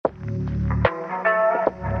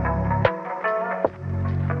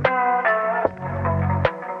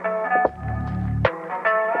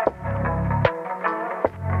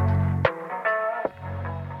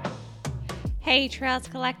Hey Trails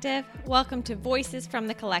Collective, welcome to Voices from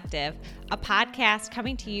the Collective, a podcast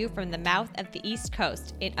coming to you from the mouth of the East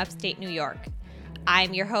Coast in upstate New York.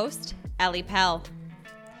 I'm your host, Ellie Pell.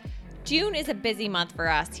 June is a busy month for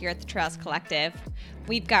us here at the Trails Collective.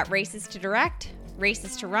 We've got races to direct,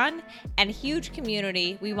 races to run, and a huge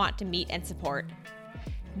community we want to meet and support.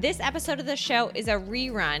 This episode of the show is a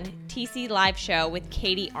rerun TC Live show with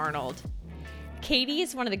Katie Arnold. Katie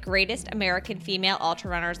is one of the greatest American female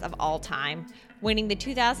ultrarunners of all time, winning the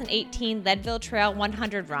 2018 Leadville Trail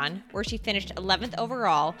 100 run, where she finished 11th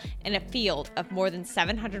overall in a field of more than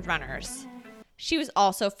 700 runners. She was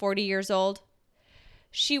also 40 years old.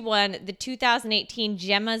 She won the 2018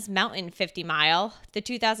 Gemma's Mountain 50 mile, the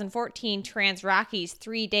 2014 Trans Rockies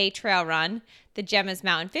 3-day trail run, the Gemma's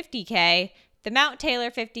Mountain 50K, the Mount Taylor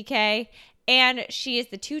 50K, and she is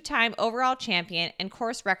the two-time overall champion and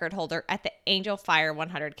course record holder at the Angel Fire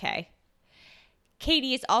 100K.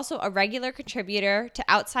 Katie is also a regular contributor to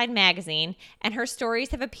Outside Magazine, and her stories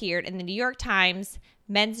have appeared in the New York Times,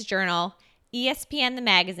 Men's Journal, ESPN The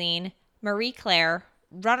Magazine, Marie Claire,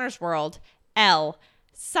 Runner's World, Elle,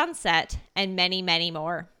 Sunset, and many, many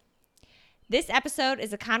more. This episode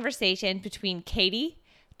is a conversation between Katie,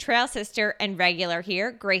 trail sister and regular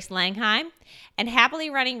here, Grace Langheim, and happily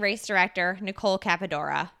running race director, Nicole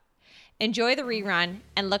Capadora. Enjoy the rerun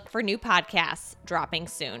and look for new podcasts dropping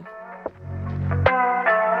soon.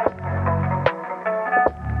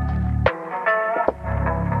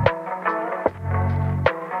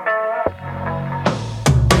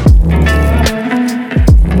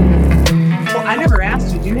 Well, I never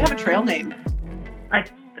asked you, do you have a trail name? I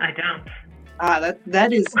don't.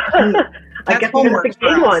 That is I guess I'm going to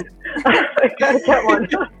get one. I gotta get one.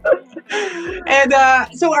 And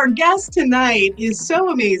so our guest tonight is so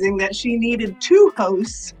amazing that she needed two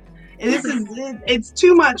hosts. And it's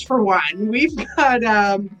too much for one. We've got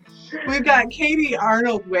Katie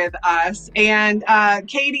Arnold with us, and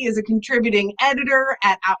Katie is a contributing editor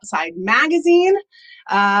at Outside Magazine,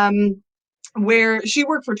 where she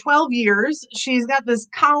worked for 12 years. She's got this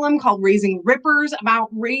column called Raising Rippers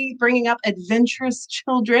about bringing up adventurous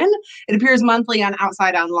children. It appears monthly on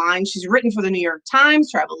Outside Online. She's written for the New York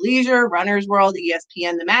Times, Travel Leisure, Runner's World,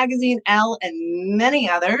 ESPN The Magazine, Elle, and many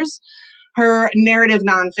others. Her narrative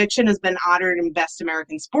nonfiction has been honored in Best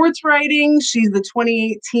American Sports Writing. She's the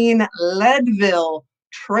 2018 Leadville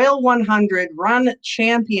Trail 100 Run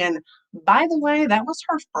Champion. By the way, that was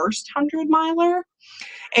her first 100-miler.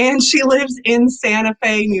 And she lives in Santa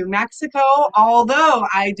Fe, New Mexico, although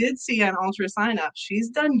I did see on Ultra Sign Up, she's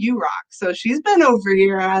done UROC. So she's been over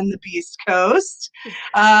here on the East Coast.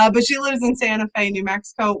 But she lives in Santa Fe, New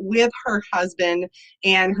Mexico with her husband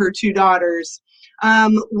and her two daughters.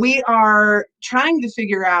 We are trying to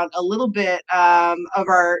figure out a little bit of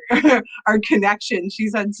our our connection.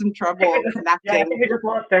 She's had some trouble connecting. Yeah, I think we just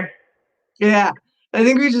lost her. Yeah, I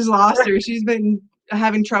think we just lost her. She's been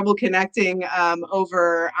having trouble connecting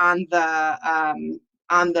over on the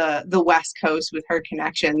West Coast with her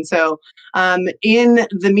connection. So in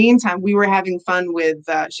the meantime, we were having fun with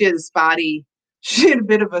she had a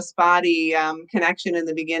bit of a spotty connection in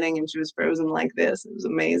the beginning, and she was frozen like this. It was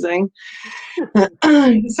amazing.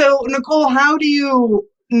 So Nicole, how do you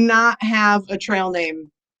not have a trail name?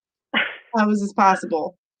 How is this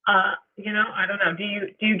possible? I don't know. Do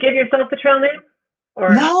you give yourself the trail name?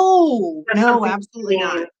 Or No, absolutely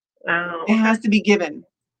not. Oh, it has to be given.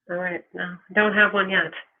 All right. No, don't have one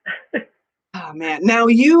yet. Oh man. Now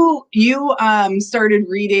you started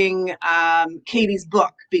reading Katie's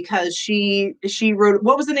book because she wrote,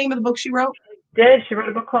 what was the name of the book she wrote? She wrote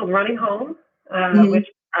a book called Running Home, which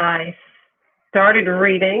I started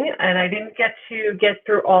reading, and I didn't get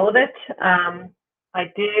through all of it. I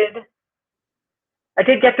did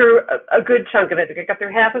get through a good chunk of it. I got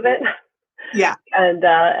through half of it. Yeah. And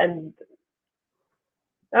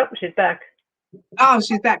oh, she's back. Oh,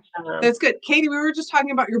 she's back. That's good. Katie, we were just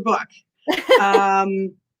talking about your book.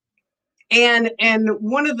 And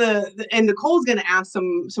one of and Nicole's going to ask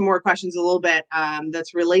some more questions a little bit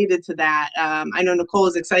that's related to that. I know Nicole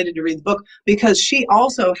is excited to read the book because she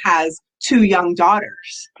also has two young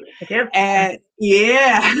daughters. And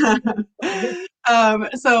yeah.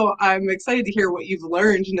 So I'm excited to hear what you've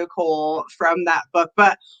learned, Nicole, from that book.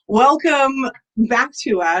 But welcome back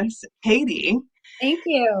to us, Katie. Thank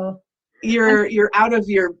you. You're out of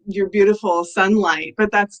your beautiful sunlight,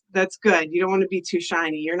 but that's good. You don't want to be too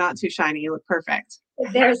shiny. You're not too shiny. You look perfect.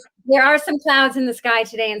 There are some clouds in the sky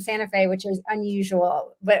today in Santa Fe, which is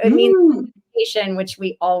unusual, but it means vacation, which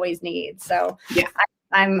we always need. So yeah,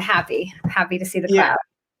 I'm happy to see the cloud.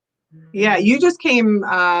 Yeah, you just came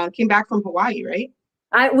back from Hawaii, right?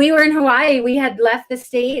 We were in Hawaii. We had left the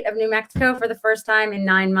state of New Mexico for the first time in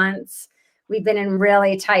 9 months. We've been in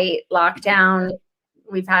really tight lockdown.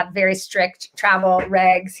 We've had very strict travel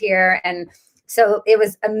regs here. And so it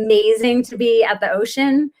was amazing to be at the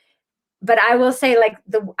ocean. But I will say, like,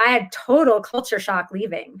 I had total culture shock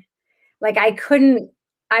leaving. Like,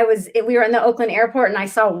 we were in the Oakland airport and I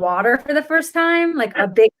saw water for the first time, like a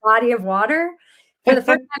big body of water for the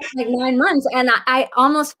first time in like 9 months. And I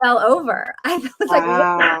almost fell over. I was like,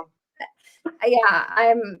 wow. Yeah,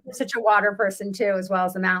 I'm such a water person too, as well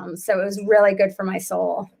as the mountains. So it was really good for my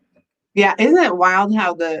soul. Yeah. Isn't it wild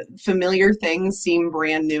how the familiar things seem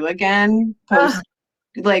brand new again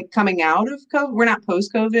like coming out of COVID? We're not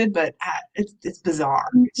post-COVID, but it's bizarre.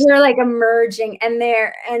 We're like emerging, and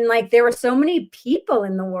there were so many people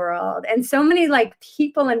in the world, and so many like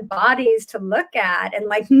people and bodies to look at, and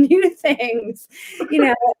like new things.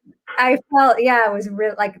 I felt, it was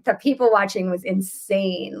real. Like the people watching was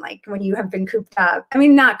insane. Like when you have been cooped up. I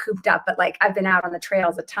mean, not cooped up, but like I've been out on the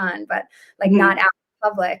trails a ton, but like not out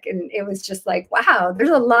public, and it was just like, wow, there's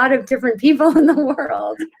a lot of different people in the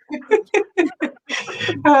world.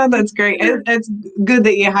 Oh, that's great. It's good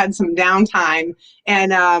that you had some downtime,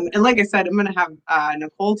 and like I said, I'm going to have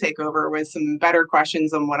Nicole take over with some better questions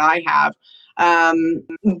than what I have.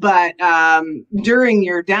 But during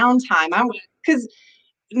your downtime, because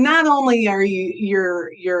not only are your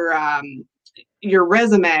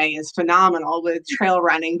resume is phenomenal with trail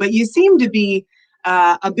running, but you seem to be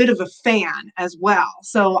a bit of a fan as well.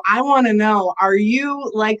 So I want to know, are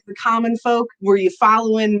you like the common folk? Were you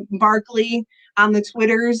following Barkley on the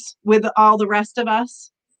Twitters with all the rest of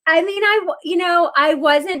us? I mean, I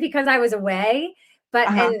wasn't, because I was away, but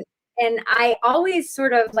and I always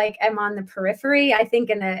sort of like am on the periphery, I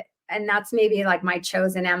think, and that's maybe like my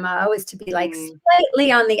chosen MO, is to be like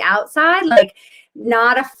slightly on the outside, like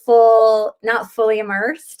not fully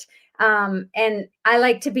immersed. And I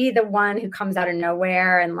like to be the one who comes out of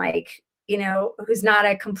nowhere and like, who's not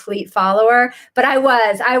a complete follower. But I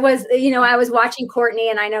was watching Courtney,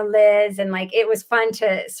 and I know Liz, and like, it was fun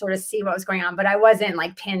to sort of see what was going on, but I wasn't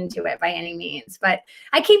like pinned to it by any means. But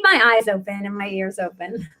I keep my eyes open and my ears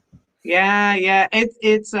open. Yeah.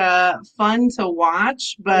 It's fun to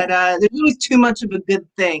watch, but there's always too much of a good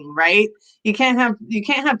thing, right? You can't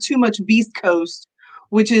have too much Beast Coast,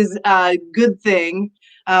 which is a good thing.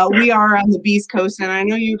 We are on the Beast Coast, and I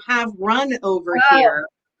know you have run over here.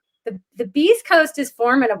 The Beast Coast is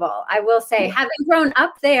formidable, I will say. Having grown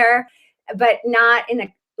up there, but not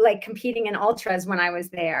in competing in ultras when I was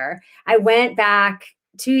there. I went back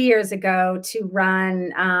 2 years ago to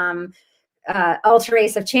run Ultra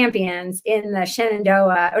Race of Champions in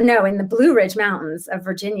the Blue Ridge Mountains of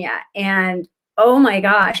Virginia. And oh my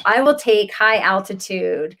gosh, I will take high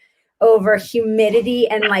altitude over humidity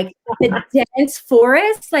and like the dense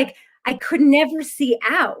forest. Like I could never see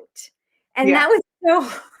out. And that was so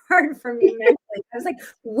hard for me mentally. I was like,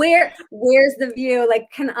 where's the view? Like,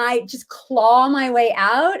 can I just claw my way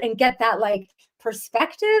out and get that like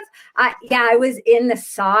perspective? I was in the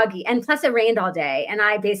soggy, and plus it rained all day, and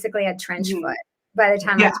I basically had trench foot by the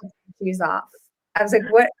time I took the shoes off. I was like,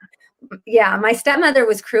 what? Yeah, my stepmother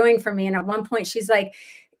was crewing for me, and at one point she's like,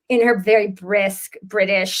 in her very brisk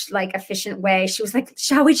British, like efficient way, she was like,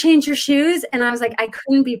 shall we change your shoes? And I was like, I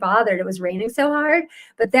couldn't be bothered. It was raining so hard.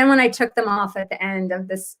 But then when I took them off at the end of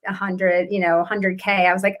this 100K,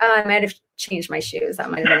 I was like, oh, I might have changed my shoes.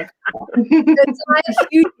 That might have been so I have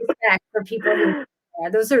huge respect for people who,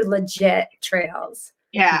 those are legit trails.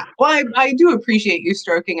 Yeah. Well, I do appreciate you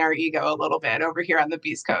stroking our ego a little bit over here on the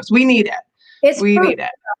Beast Coast. We need it. We need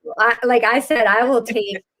it. Like I said, I will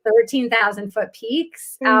take 13,000 foot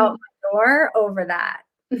peaks out my door over that.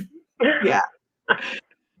 Yeah.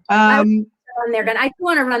 I do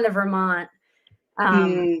want to run the Vermont.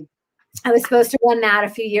 I was supposed to run that a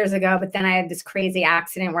few years ago, but then I had this crazy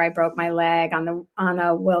accident where I broke my leg on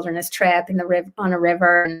a wilderness trip on a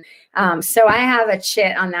river. And so I have a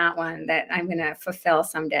chit on that one that I'm going to fulfill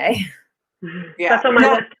someday. Yeah. That's on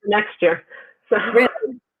my list for next year. So. Really?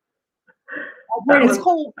 It's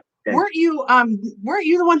cool. Weren't you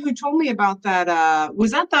the one who told me about that?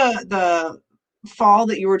 Was that the fall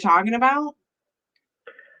that you were talking about?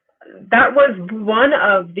 That was one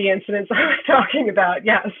of the incidents I was talking about.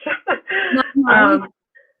 Yes.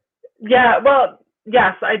 Yeah. Well,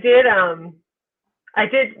 yes, I did. I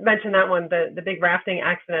did mention that one, the big rafting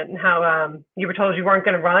accident, and how you were told you weren't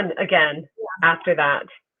going to run again after that.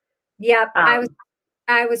 Yeah,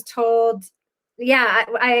 I was told. Yeah,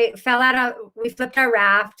 I fell out of. We flipped our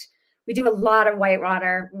raft. We do a lot of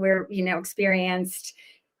whitewater. We're experienced.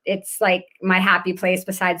 it's like my happy place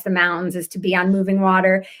besides the mountains is to be on moving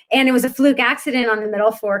water. And it was a fluke accident on the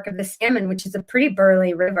Middle Fork of the Salmon, which is a pretty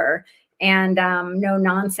burly river, and no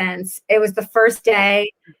nonsense. It was the first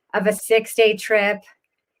day of a 6-day trip,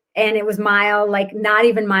 and it was not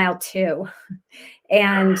even mile 2.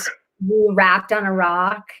 And we wrapped on a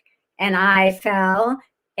rock and I fell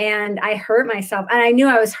and I hurt myself, and I knew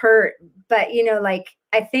I was hurt, but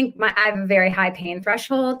I think I have a very high pain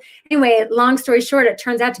threshold. Anyway, long story short, it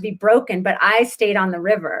turns out to be broken, but I stayed on the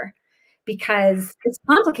river because it's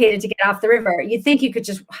complicated to get off the river. You think you could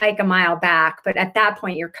just hike a mile back, but at that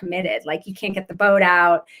point you're committed. Like, you can't get the boat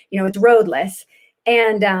out, it's roadless.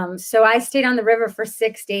 And so I stayed on the river for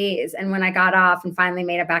 6 days. And when I got off and finally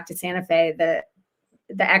made it back to Santa Fe, the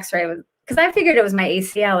x-ray was, because I figured it was my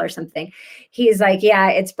ACL or something. He's like, yeah,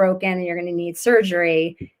 it's broken and you're going to need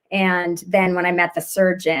surgery. And then when I met the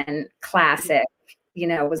surgeon, classic,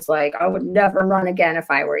 was like, I would never run again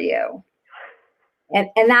if I were you. And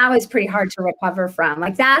that was pretty hard to recover from.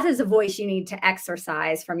 Like, that is a voice you need to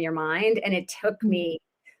exercise from your mind. And it took me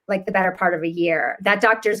like the better part of a year. That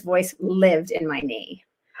doctor's voice lived in my knee,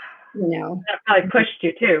 That probably pushed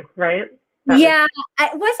you too, right? Yeah,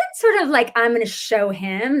 it wasn't sort of like, I'm going to show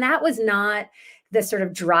him. That was not the sort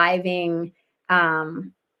of driving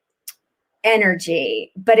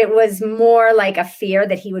energy, but it was more like a fear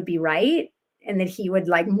that he would be right and that he would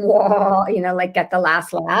like, whoa, get the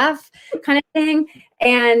last laugh kind of thing.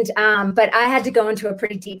 And, but I had to go into a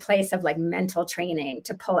pretty deep place of like mental training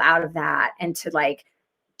to pull out of that and to like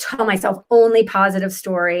tell myself only positive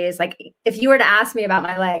stories. Like, if you were to ask me about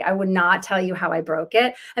my leg, I would not tell you how I broke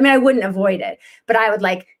it. I mean, I wouldn't avoid it, but I would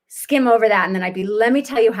like skim over that. And then I'd be, let me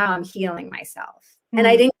tell you how I'm healing myself. Mm-hmm. And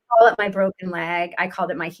I didn't call it my broken leg. I called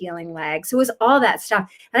it my healing leg. So it was all that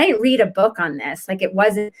stuff. And I didn't read a book on this. Like, it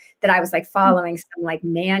wasn't that I was like following some like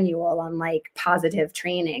manual on like positive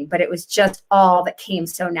training, but it was just all that came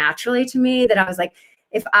so naturally to me that I was like,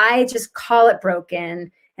 if I just call it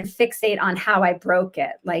broken and fixate on how I broke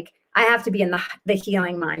it, like, I have to be in the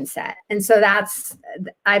healing mindset. And so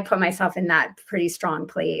I put myself in that pretty strong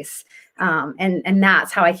place. And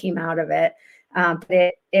that's how I came out of it.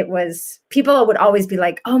 But it was, people would always be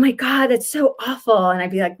like, oh my God, that's so awful. And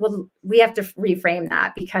I'd be like, well, we have to reframe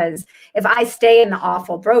that, because if I stay in the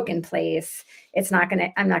awful broken place, I'm not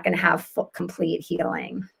going to have complete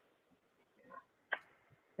healing.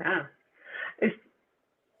 Yeah.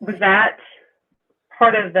 Was that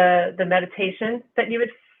part of the meditation that you had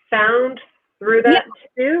found through that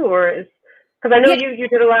too? Or because I know you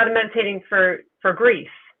did a lot of meditating for grief.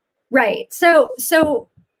 Right. So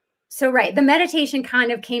right. The meditation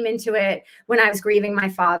kind of came into it when I was grieving my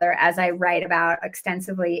father, as I write about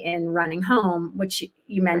extensively in Running Home, which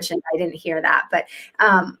you mentioned. I didn't hear that, but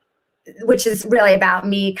which is really about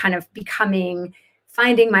me kind of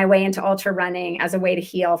finding my way into ultra running as a way to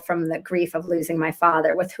heal from the grief of losing my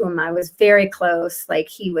father, with whom I was very close. Like,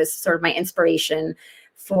 he was sort of my inspiration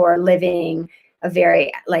for living a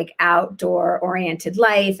very like outdoor oriented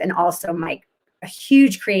life, and also a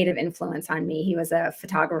huge creative influence on me. He was a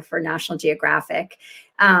photographer for National Geographic.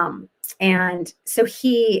 And so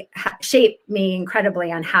he shaped me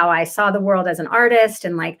incredibly on how I saw the world as an artist,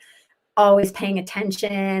 and like always paying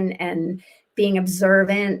attention and being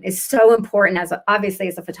observant is so important obviously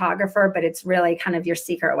as a photographer, but it's really kind of your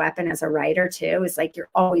secret weapon as a writer too, is like, you're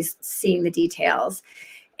always seeing the details.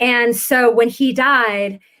 And so when he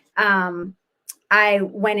died, I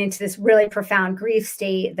went into this really profound grief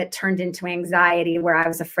state that turned into anxiety, where I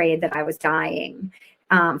was afraid that I was dying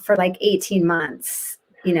for like 18 months,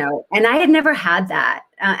 and I had never had that.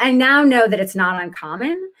 I now know that it's not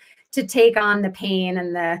uncommon to take on the pain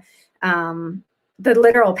and the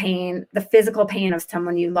literal pain, the physical pain of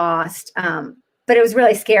someone you lost. But it was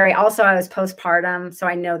really scary. Also, I was postpartum, so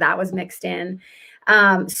I know that was mixed in.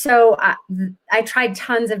 So I tried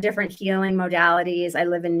tons of different healing modalities. I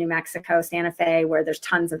live in New Mexico, Santa Fe, where there's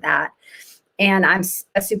tons of that. And I'm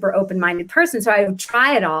a super open-minded person, so I would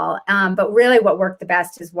try it all. But really what worked the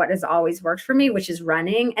best is what has always worked for me, which is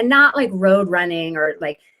running, and not like road running or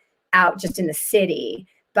like out just in the city,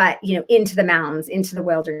 but, into the mountains, into the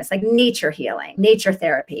wilderness, like nature healing, nature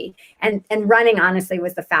therapy. And running, honestly,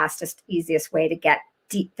 was the fastest, easiest way to get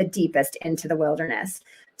the deepest into the wilderness.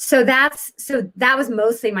 So that was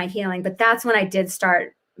mostly my healing, but that's when I did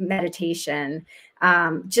start meditation,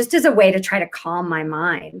 just as a way to try to calm my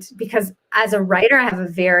mind, because as a writer, I have a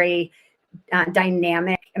very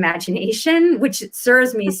dynamic imagination, which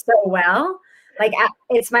serves me so well. Like,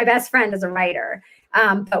 it's my best friend as a writer.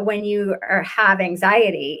 But when you have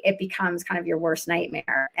anxiety, it becomes kind of your worst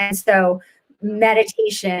nightmare. And so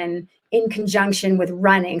meditation in conjunction with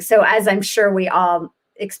running. So as I'm sure we all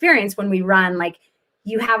experience when we run, like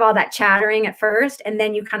you have all that chattering at first, and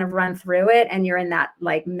then you kind of run through it, and you're in that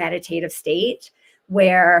like meditative state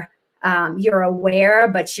where you're aware,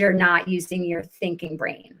 but you're not using your thinking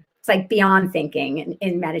brain. It's like beyond thinking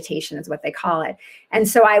in meditation is what they call it. And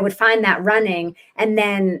so I would find that running, and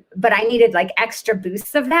then, but I needed like extra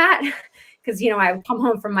boosts of that because, I would come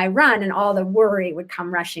home from my run and all the worry would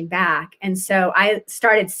come rushing back. And so I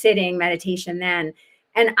started sitting meditation then.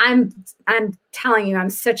 And I'm telling you, I'm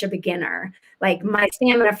such a beginner. Like my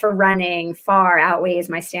stamina for running far outweighs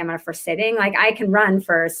my stamina for sitting. Like I can run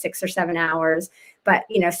for 6 or 7 hours, but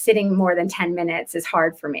sitting more than 10 minutes is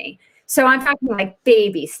hard for me. So I'm talking like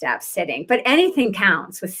baby steps sitting, but anything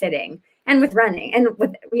counts with sitting and with running and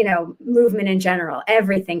with, movement in general,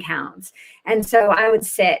 everything counts. And so I would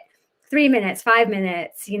sit 3 minutes, 5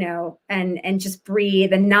 minutes, and just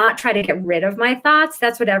breathe and not try to get rid of my thoughts.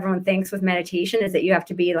 That's what everyone thinks with meditation, is that you have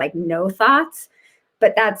to be like no thoughts,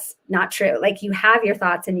 but that's not true. Like you have your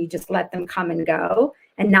thoughts and you just let them come and go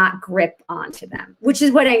and not grip onto them, which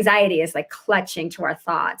is what anxiety is, like clutching to our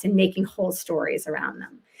thoughts and making whole stories around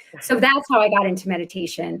them. So that's how I got into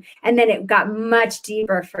meditation. And then it got much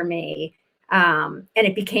deeper for me. And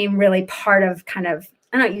it became really part of kind of,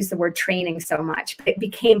 I don't use the word training so much, but it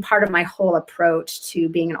became part of my whole approach to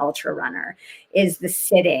being an ultra runner, is the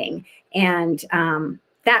sitting. And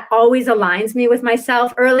that always aligns me with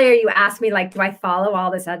myself. Earlier, you asked me, like, do I follow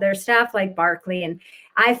all this other stuff like Barkley? And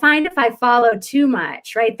I find if I follow too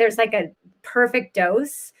much, right, there's like a perfect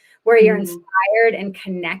dose where you're inspired and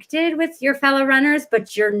connected with your fellow runners,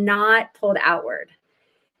 but you're not pulled outward.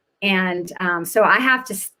 And so I have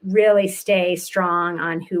to really stay strong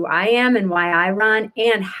on who I am and why I run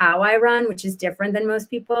and how I run, which is different than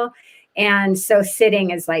most people. And so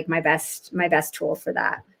sitting is like my best tool for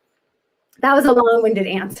that. That was a long-winded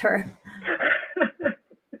answer.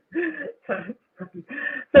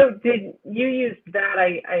 So did you use that?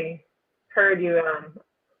 I heard you,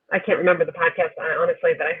 I can't remember the podcast,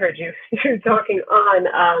 honestly, that I heard you talking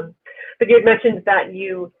on, but you had mentioned that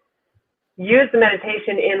you used the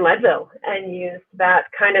meditation in Leadville and used that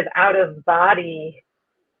kind of out of body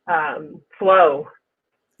flow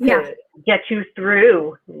to get you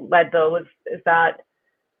through Leadville. Is that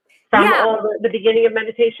from all the beginning of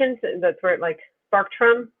meditation? That's where it like sparked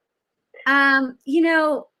from?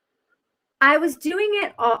 I was doing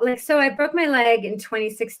it all, like, so I broke my leg in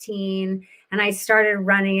 2016 and I started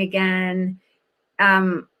running again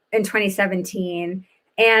in 2017.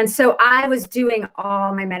 And so I was doing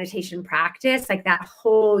all my meditation practice like that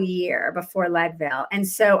whole year before Leadville. And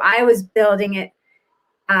so I was building it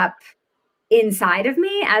up inside of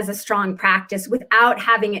me as a strong practice without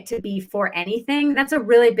having it to be for anything. That's a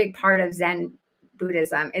really big part of Zen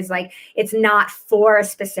Buddhism, is like, it's not for a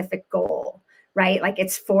specific goal, right? Like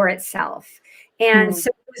it's for itself. And so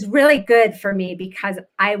it was really good for me because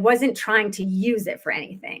I wasn't trying to use it for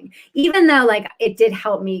anything, even though like it did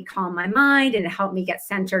help me calm my mind and it helped me get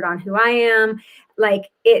centered on who I am. Like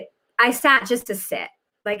I sat just to sit,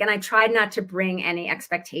 like, and I tried not to bring any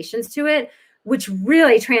expectations to it, which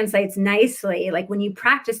really translates nicely. Like when you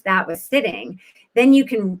practice that with sitting, then you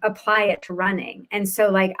can apply it to running. And so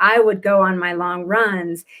like I would go on my long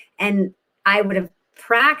runs and I would have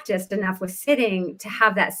practiced enough with sitting to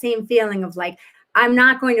have that same feeling of like, I'm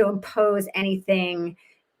not going to impose anything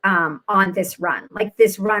on this run. Like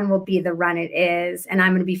this run will be the run it is, and I'm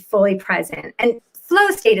going to be fully present. And flow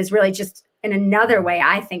state is really just, in another way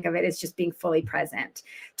I think of it, is just being fully present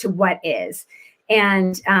to what is,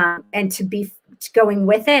 and to be going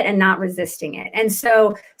with it and not resisting it. And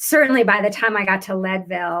so certainly by the time I got to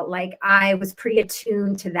Leadville, like I was pretty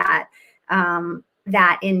attuned to that,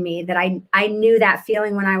 that in me, that I knew that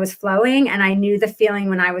feeling when I was flowing, and I knew the feeling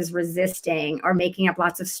when I was resisting or making up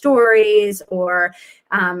lots of stories or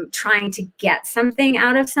trying to get something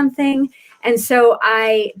out of something. And so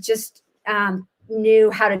I just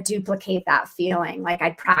knew how to duplicate that feeling. Like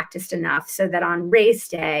I'd practiced enough so that on race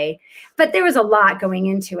day, but there was a lot going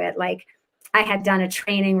into it. Like I had done a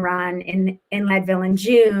training run in Leadville in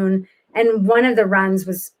June, and one of the runs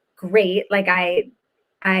was great. Like I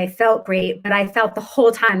felt great, but I felt the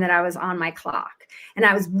whole time that I was on my clock and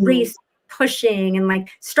I was racing, pushing and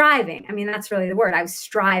like striving. I mean, that's really the word. I was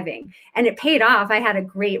striving, and it paid off. I had a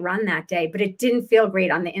great run that day, but it didn't feel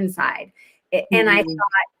great on the inside. And I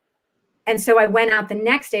thought, and so I went out the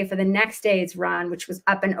next day for the next day's run, which was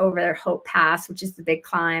up and over Hope Pass, which is the big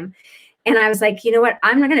climb. And I was like, you know what?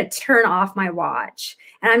 I'm not going to turn off my watch,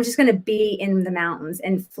 and I'm just going to be in the mountains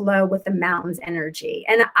and flow with the mountains energy.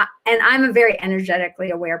 And I'm a very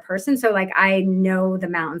energetically aware person. So like, I know the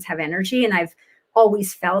mountains have energy, and I've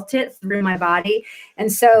always felt it through my body.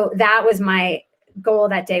 And so that was my goal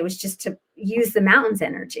that day was just to use the mountains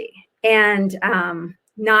energy and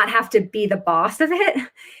not have to be the boss of it.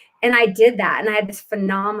 And I did that. And I had this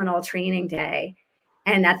phenomenal training day.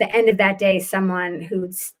 And at the end of that day, someone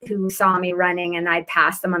who saw me running and I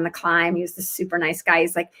passed them on the climb, he was this super nice guy.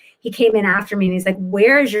 He's like, he came in after me and he's like,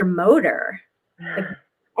 where is your motor? Like,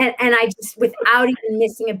 and I just, without even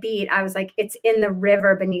missing a beat, I was like, it's in the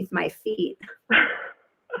river beneath my feet.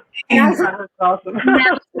 And I was like, That's awesome.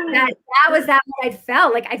 that was what I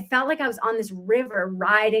felt like. I felt like I was on this river,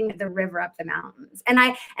 riding the river up the mountains. And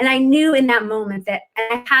I knew in that moment that,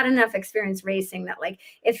 and I had enough experience racing that, like,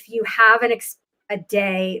 if you have a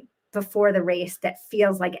day before the race that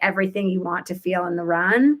feels like everything you want to feel in the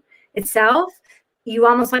run itself, you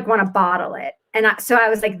almost like want to bottle it. And so I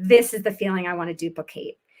was like, this is the feeling I want to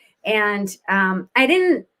duplicate. And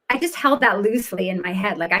I just held that loosely in my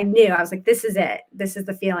head. Like I knew, I was like, this is it. This is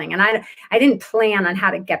the feeling. And I didn't plan on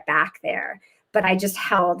how to get back there, but I just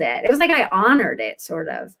held it. It was like I honored it sort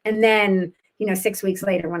of. And then, 6 weeks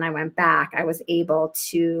later, when I went back, I was able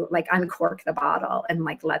to like uncork the bottle and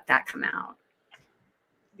like let that come out.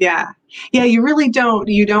 Yeah. You really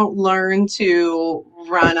you don't learn to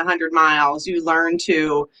run 100 miles. You learn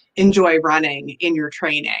to enjoy running in your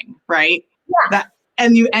training, right? Yeah.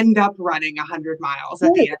 And you end up running 100 miles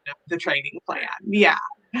at the end of the training plan. Yeah.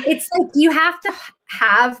 It's like you have to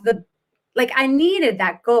have I needed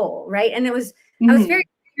that goal, right? And I was very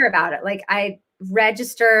clear about it. Like I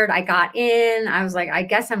registered, I got in, I was like, I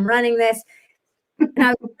guess I'm running this. And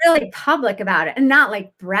I was really public about it and not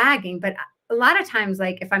like bragging, but a lot of times,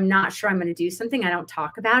 like if I'm not sure I'm going to do something, I don't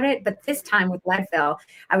talk about it. But this time with Leadville,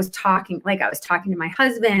 I was talking to my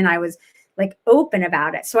husband. I was like open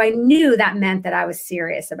about it. So I knew that meant that I was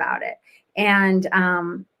serious about it. And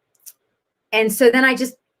so then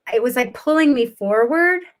it was like pulling me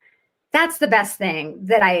forward. That's the best thing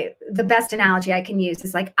the best analogy I can use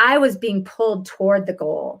is like, I was being pulled toward the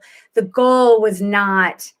goal. The goal was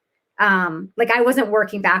not, like I wasn't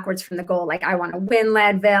working backwards from the goal. Like I want to win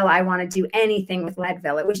Leadville. I want to do anything with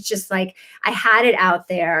Leadville. It was just like, I had it out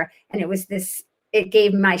there and it was this, it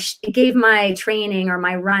gave my training or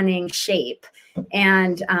my running shape.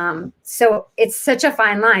 And so it's such a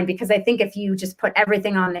fine line because I think if you just put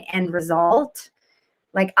everything on the end result,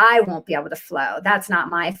 like I won't be able to flow. That's not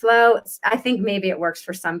my flow. I think maybe it works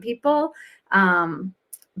for some people.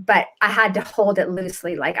 But I had to hold it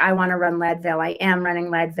loosely. Like I want to run Leadville. I am running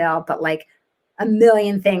Leadville, but like a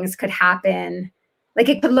million things could happen. Like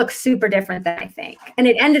it could look super different than I think. And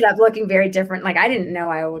it ended up looking very different. Like I didn't know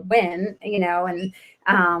I would win, and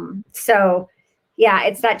so yeah,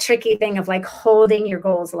 it's that tricky thing of like holding your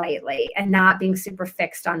goals lightly and not being super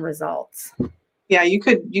fixed on results. Yeah, you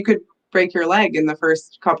could break your leg in the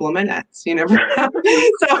first couple of minutes. You never know.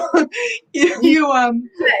 So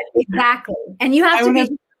exactly. And you have to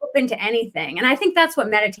be open to anything. And I think that's what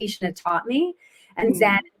meditation had taught me, and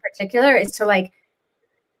Zen in particular, is to like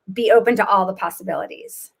be open to all the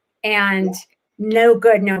possibilities and no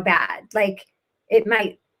good, no bad. Like it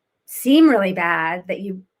might seem really bad that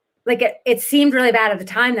you like it seemed really bad at the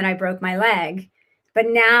time that I broke my leg, but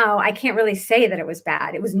now I can't really say that it was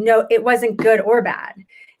bad. It wasn't good or bad,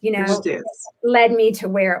 led me to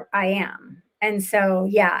where I am. And so,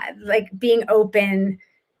 yeah, like being open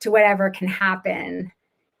to whatever can happen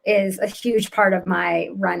is a huge part of my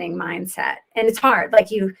running mindset. And it's hard. Like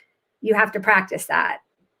you have to practice that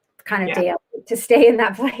kind of daily to stay in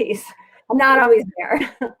that place. I'm not always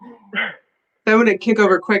there. I'm going to kick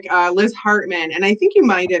over quick. Liz Hartman, and I think you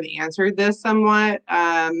might have answered this somewhat,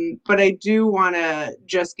 but I do want to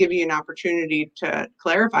just give you an opportunity to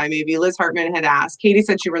clarify. Maybe Liz Hartman had asked, Katie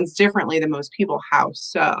said she runs differently than most people. How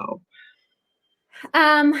so?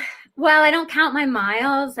 Well, I don't count my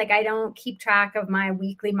miles. Like I don't keep track of my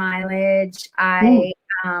weekly mileage. I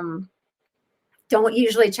don't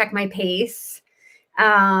usually check my pace.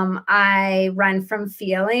 I run from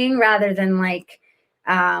feeling rather than like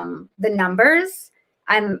the numbers.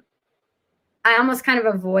 I almost kind of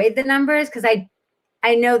avoid the numbers because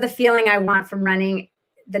I know the feeling I want from running.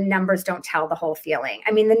 The numbers don't tell the whole feeling.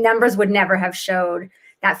 I mean, the numbers would never have showed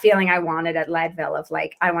that feeling I wanted at Leadville of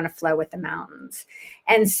like, I want to flow with the mountains.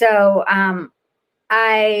 And so I'm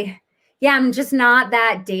just not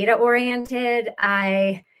that data oriented.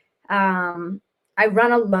 I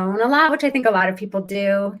run alone a lot, which I think a lot of people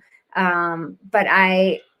do. But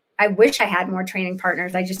I wish I had more training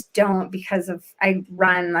partners. I just don't because I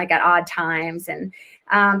run like at odd times. And,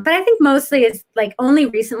 but I think mostly it's like only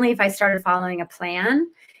recently if I started following a plan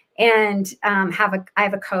and I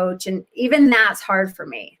have a coach, and even that's hard for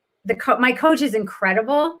me. My coach is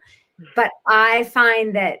incredible, but I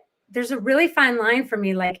find that there's a really fine line for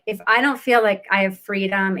me. Like if I don't feel like I have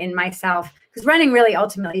freedom in myself, because running really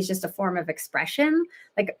ultimately is just a form of expression,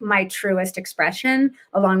 like my truest expression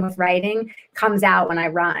along with writing comes out when I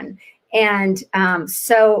run. And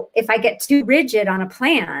so if I get too rigid on a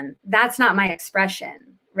plan, that's not my expression,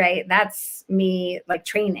 right? That's me like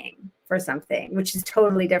training for something, which is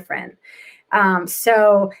totally different.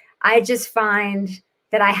 So I just find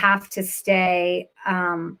that I have to stay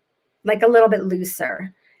like a little bit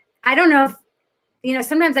looser. I don't know if, you know,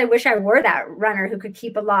 sometimes I wish I were that runner who could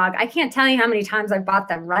keep a log. I can't tell you how many times I bought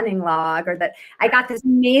the running log, or that I got this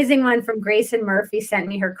amazing one from Grayson Murphy, sent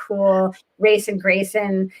me her cool Race and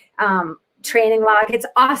Grayson training log. It's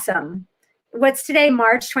awesome. What's today,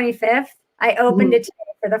 March 25th? I opened it today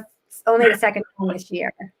for only the second time this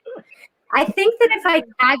year. I think that if I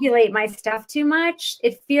tabulate my stuff too much,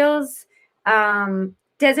 it feels,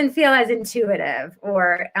 doesn't feel as intuitive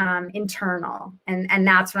or internal. And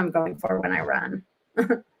that's what I'm going for when I run.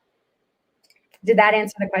 Did that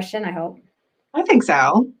answer the question? I hope. I think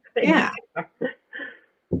so. Yeah.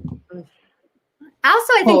 Also,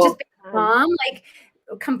 I think just being a mom, like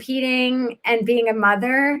competing and being a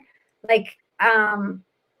mother, like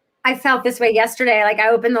I felt this way yesterday. Like I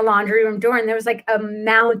opened the laundry room door and there was like a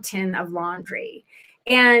mountain of laundry.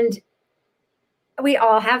 And we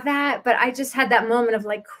all have that, but I just had that moment of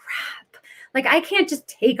like, crap. Like I can't just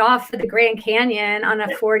take off for the Grand Canyon on a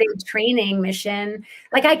 4-day training mission.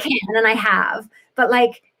 Like I can, and I have, but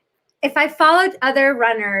like if I followed other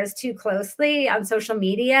runners too closely on social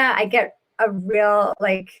media, I get a real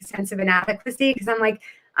like sense of inadequacy because I'm like,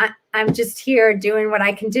 I'm just here doing what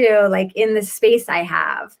I can do, like in the space I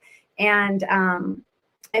have. And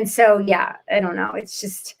so, yeah, I don't know. It's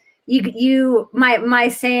just, my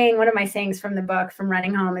saying, one of my sayings from the book, From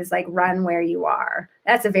Running Home, is like, run where you are.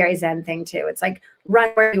 That's a very Zen thing too. It's like, run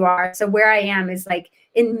where you are. So where I am is like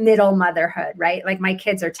in middle motherhood, right? Like my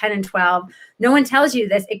kids are 10 and 12. No one tells you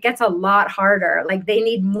this. It gets a lot harder. Like they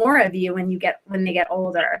need more of you when they get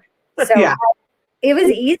older. So yeah. It was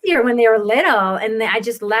easier when they were little and I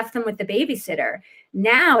just left them with the babysitter.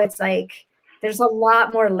 Now it's like, there's a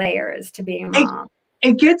lot more layers to being a mom.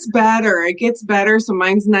 It gets better. It gets better. So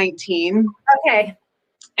mine's 19. Okay.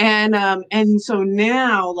 And so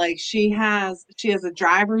now like she has a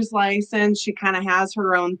driver's license. She kind of has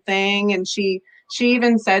her own thing. And she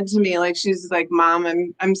even said to me, like, she's like,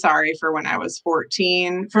 Mom, I'm sorry for when I was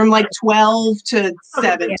 14, from like 12 to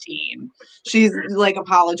 17. She's like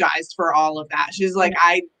apologized for all of that. She's like,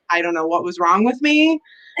 I don't know what was wrong with me.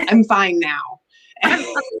 I'm fine now.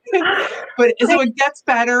 But so it gets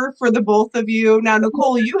better for the both of you. Now,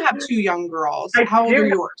 Nicole, you have 2 young girls. How old are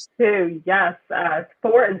yours? 2, yes,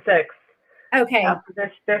 4 and 6. Okay.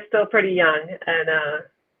 They're still pretty young, and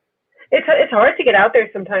it's hard to get out there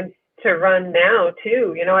sometimes to run now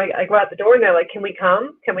too. You know, I go out the door and they're like, "Can we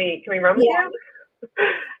come? Can we run with you?"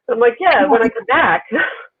 I'm like, "Yeah, when I come back."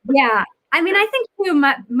 Yeah, I mean, I think too,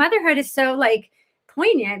 motherhood is so like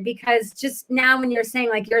poignant because just now when you're saying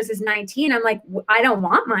like yours is 19, I'm like, I don't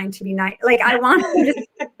want mine to be 9. Like I want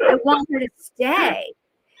her to stay.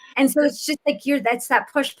 And so it's just like that's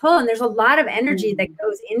that push pull. And there's a lot of energy that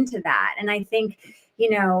goes into that. And I think, you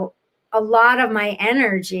know, a lot of my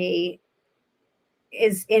energy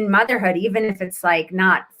is in motherhood, even if it's like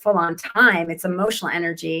not full on time, it's emotional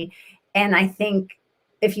energy. And I think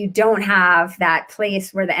if you don't have that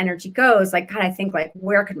place where the energy goes, like, God, I think like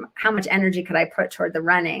how much energy could I put toward the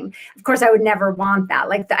running? Of course, I would never want that.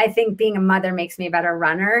 Like, I think being a mother makes me a better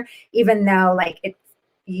runner, even though like it,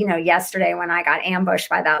 you know, yesterday when I got ambushed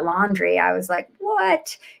by that laundry, I was like,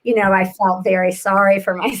 what? You know, I felt very sorry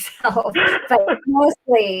for myself, but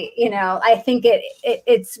mostly, you know, I think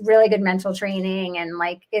it's really good mental training and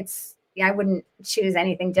like I wouldn't choose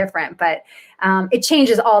anything different, but it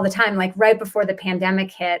changes all the time. Like right before the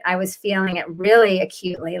pandemic hit, I was feeling it really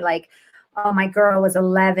acutely. Like, oh, my girl was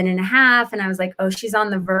 11 and a half. And I was like, oh, she's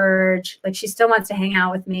on the verge. Like she still wants to hang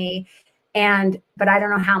out with me. But I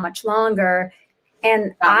don't know how much longer.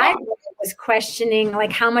 And I was questioning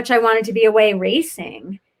like how much I wanted to be away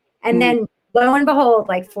racing. And then lo and behold,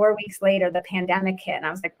 like 4 weeks later, the pandemic hit. And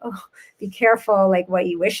I was like, oh, be careful, like what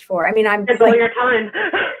you wish for. I mean, I'm it's all your time.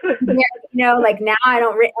 You know, like now I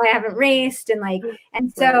haven't raced and like,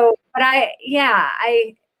 and so, but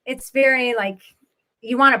it's very like,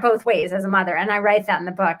 you want it both ways as a mother. And I write that in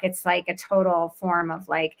the book. It's like a total form of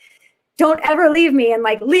like, don't ever leave me and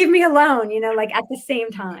like, leave me alone, you know, like at the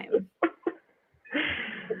same time.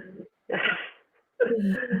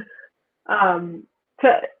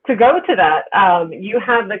 To go to that, you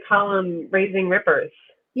have the column Raising Rippers.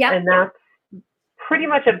 Yeah. And that's pretty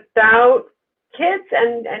much about kids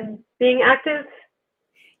and being active.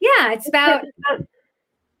 Yeah,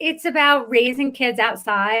 it's about raising kids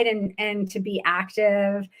outside and to be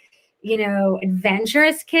active,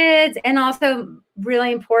 adventurous kids, and also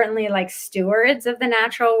really importantly, like stewards of the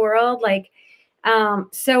natural world.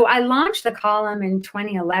 So I launched the column in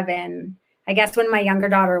 2011, I guess when my younger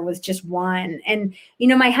daughter was just 1. And,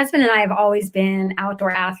 my husband and I have always been outdoor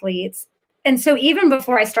athletes. And so even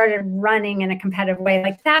before I started running in a competitive way,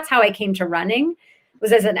 like that's how I came to running,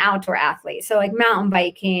 was as an outdoor athlete. So like mountain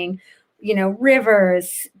biking,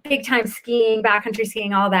 rivers, big time skiing, backcountry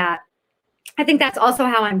skiing, all that. I think that's also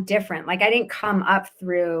how I'm different. Like I didn't come up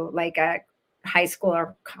through like a high school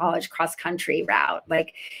or college cross country route.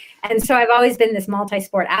 And so I've always been this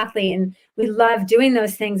multi-sport athlete, and we love doing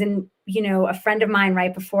those things. And, a friend of mine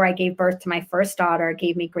right before I gave birth to my first daughter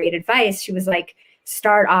gave me great advice. She was like,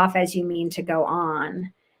 start off as you mean to go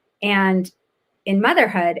on and in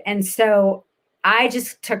motherhood. And so I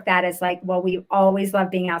just took that as like, well, we always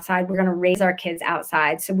love being outside. We're going to raise our kids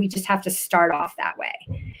outside. So we just have to start off that way.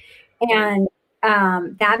 And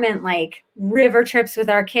that meant like river trips with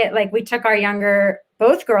our kid. Like we took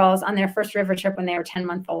both girls on their first river trip when they were 10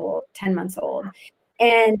 months old.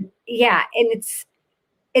 And yeah, and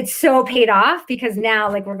it's so paid off, because now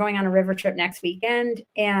like we're going on a river trip next weekend,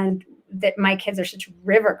 and that my kids are such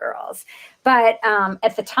river girst. But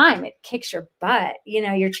at the time it kicks your butt,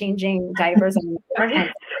 you're changing diapers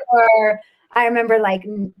or I remember like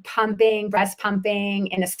breast pumping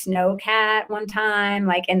in a snowcat one time,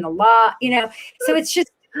 like in the law, so it's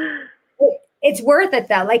just, it's worth it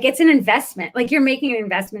though. Like it's an investment, like you're making an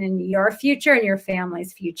investment in your future and your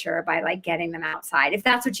family's future by like getting them outside, if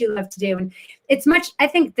that's what you love to do. And I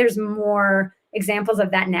think there's more examples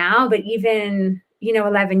of that now, but even,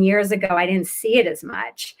 11 years ago, I didn't see it as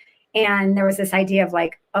much. And there was this idea of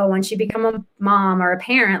like, oh, once you become a mom or a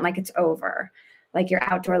parent, like it's over. Like your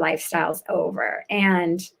outdoor lifestyle's over.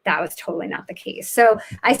 And that was totally not the case. So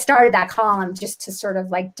I started that column just to sort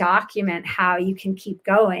of like document how you can keep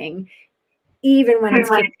going, even when it's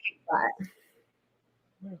kicking butt.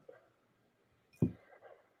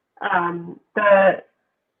 That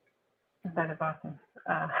is awesome.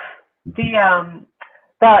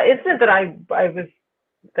 The incident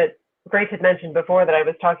that Grace had mentioned before that I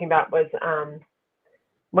was talking about was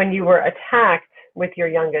when you were attacked with your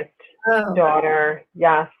youngest daughter,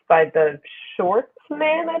 yes, by the shorts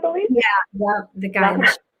man, I believe. Yeah, the guy.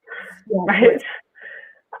 Yeah. Right.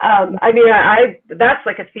 I mean, that's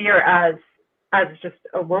like a fear as just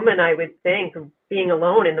a woman, I would think, being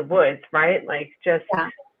alone in the woods, right? Like just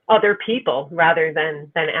other people rather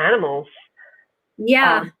than animals.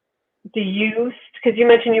 Yeah. Because you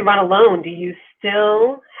mentioned you run alone, do you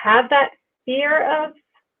still have that fear of?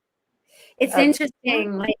 It's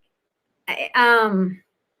interesting. Like,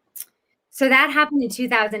 so that happened in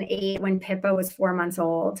 2008 when Pippa was 4 months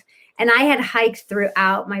old. And I had hiked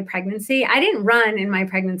throughout my pregnancy. I didn't run in my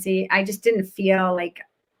pregnancy. I just didn't feel like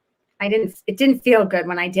it didn't feel good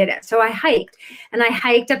when I did it. So I hiked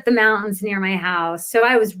up the mountains near my house. So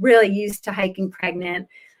I was really used to hiking pregnant.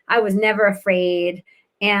 I was never afraid.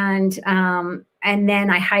 And then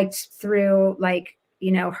I hiked through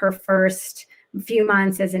her first few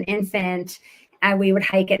months as an infant, and we would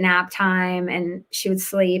hike at nap time and she would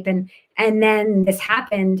sleep. And then this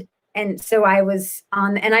happened. And so I was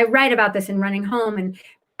and I write about this in Running Home, and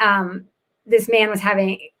this man was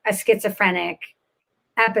having a schizophrenic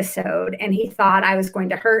episode and he thought I was going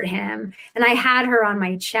to hurt him. And I had her on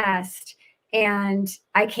my chest and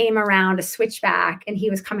I came around a switchback and he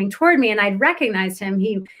was coming toward me and I'd recognized him.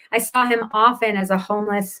 I saw him often as a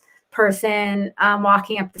homeless person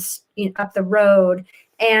walking up the road.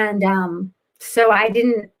 And so I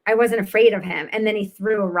wasn't afraid of him. And then he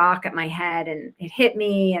threw a rock at my head and it hit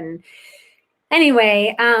me. And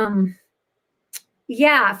anyway, for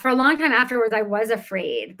a long time afterwards, I was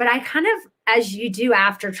afraid, but I kind of, as you do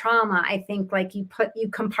after trauma, I think like you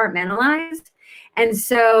compartmentalized. And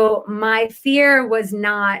so my fear was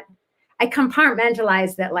I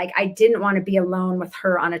compartmentalized that, like, I didn't want to be alone with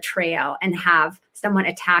her on a trail and have someone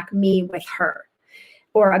attack me with her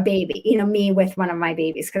or a baby, me with one of my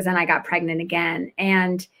babies. Cause then I got pregnant again.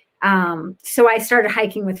 And so I started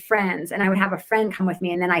hiking with friends and I would have a friend come with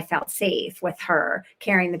me. And then I felt safe with her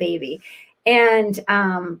carrying the baby. And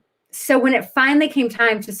so when it finally came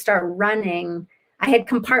time to start running, I had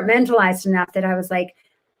compartmentalized enough that I was like,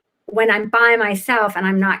 when I'm by myself and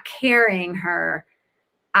I'm not carrying her,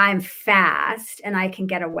 I'm fast and I can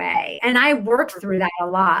get away. And I worked through that a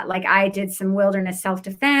lot. Like I did some wilderness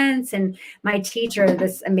self-defense, and my teacher,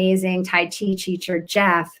 this amazing Tai Chi teacher,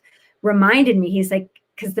 Jeff, reminded me, he's like,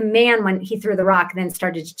 because the man, when he threw the rock, then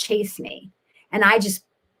started to chase me. And I just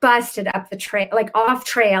busted up the trail, like off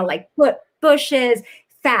trail, like bushes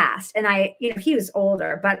fast. And he was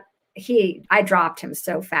older, but I dropped him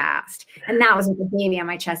so fast. And that was with a baby on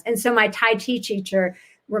my chest. And so my Tai Chi teacher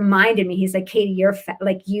reminded me, he's like, Katie,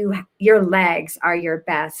 your legs are your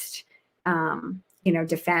best,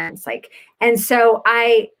 defense. Like, and so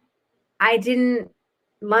I didn't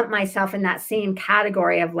lump myself in that same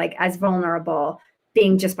category of like as vulnerable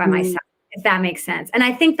being just by myself, if that makes sense. And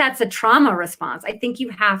I think that's a trauma response. I think you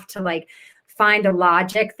have to like find a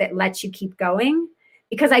logic that lets you keep going,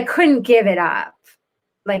 because I couldn't give it up.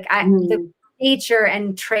 Like the nature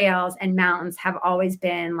and trails and mountains have always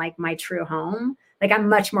been like my true home. Like I'm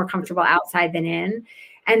much more comfortable outside than in.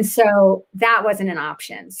 And so that wasn't an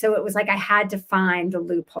option. So it was like I had to find the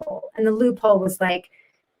loophole. And the loophole was like,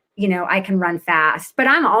 I can run fast, but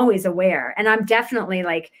I'm always aware. And I'm definitely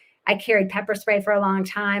like, I carried pepper spray for a long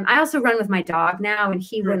time. I also run with my dog now, and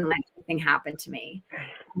he wouldn't let anything happen to me.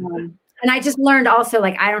 And I just learned also,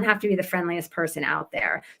 like, I don't have to be the friendliest person out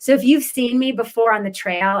there. So if you've seen me before on the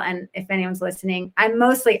trail, and if anyone's listening,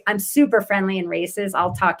 I'm super friendly in races.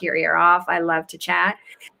 I'll talk your ear off. I love to chat.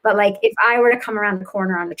 But like, if I were to come around the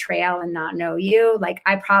corner on the trail and not know you, like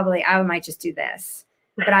I might just do this,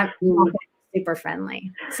 but I'm super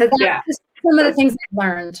friendly. So that's just some of the things I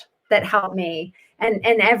learned that helped me. And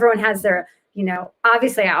everyone has their,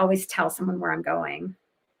 obviously I always tell someone where I'm going.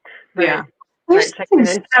 Yeah.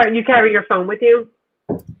 You carry your phone with you?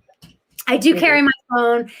 I do carry my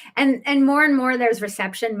phone, and more there's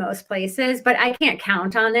reception most places, but I can't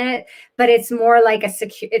count on it. But it's more like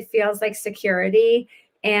it feels like security.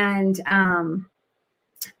 And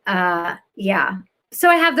so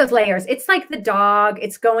I have those layers. It's like the dog,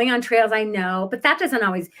 it's going on trails I know, but that doesn't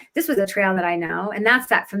always, this was a trail that I know. And that's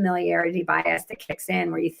that familiarity bias that kicks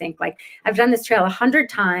in, where you think like, I've done this trail 100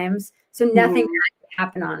 times, so nothing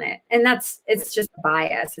happen on it. And it's just a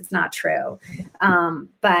bias. It's not true. And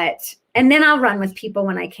then I'll run with people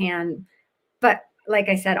when I can, but like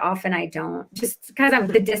I said, often I don't, just because I'm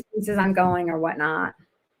the distances I'm going or whatnot.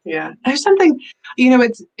 Yeah. There's something,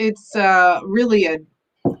 it's really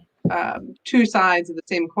two sides of the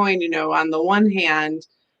same coin. On the one hand,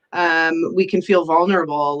 we can feel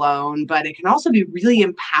vulnerable alone, but it can also be really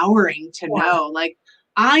empowering to know, like,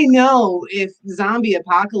 I know if zombie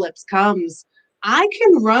apocalypse comes, I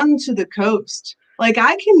can run to the coast. Like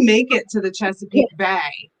I can make it to the Chesapeake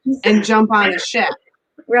Bay and jump on a ship.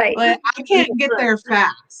 Right. But I can't get there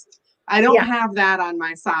fast. I don't have that on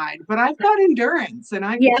my side, but I've got endurance and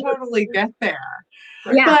I can totally get there.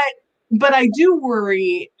 Yeah. But I do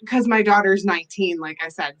worry because my daughter's 19, like I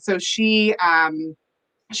said. So she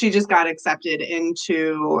just got accepted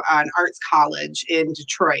into an arts college in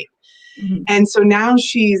Detroit. Mm-hmm. And so now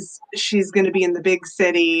she's going to be in the big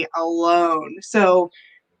city alone. So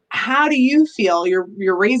how do you feel?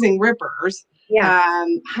 You're raising rippers. Yeah.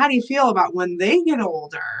 How do you feel about when they get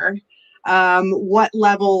older? What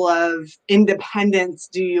level of independence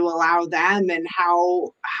do you allow them, and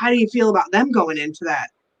how do you feel about them going into that?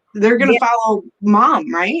 They're going to follow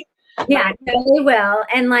mom, right? Yeah, they will.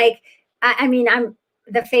 And like, I mean,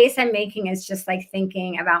 the face I'm making is just like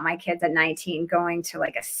thinking about my kids at 19 going to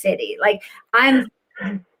like a city. Like I'm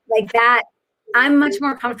like that. I'm much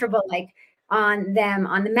more comfortable like on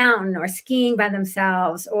the mountain or skiing by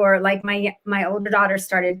themselves, or like my older daughter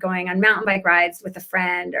started going on mountain bike rides with a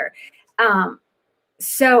friend, or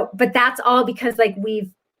but that's all because like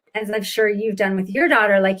we've, as I'm sure you've done with your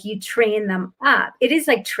daughter, like you train them up. It is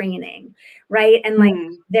like training, right? And like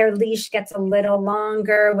their leash gets a little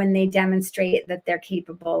longer when they demonstrate that they're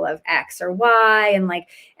capable of X or Y.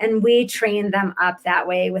 And we train them up that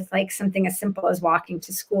way with like something as simple as walking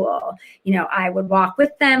to school. I would walk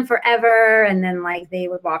with them forever, and then like they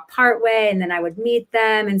would walk part way, and then I would meet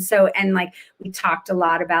them. And like we talked a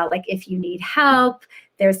lot about like, if you need help,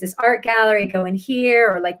 there's this art gallery, go in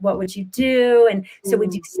here, or like, what would you do? And so we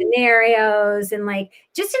do scenarios and like,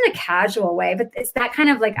 just in a casual way, but it's that kind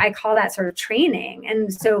of like, I call that sort of training.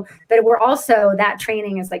 And so, but we're also, that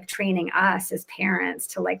training is like training us as parents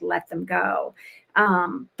to like, let them go.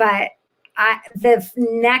 But the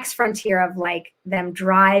next frontier of like them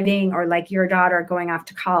driving, or like your daughter going off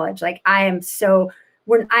to college, like I haven't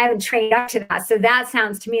trained up to that. So that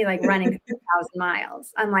sounds to me like running 2,000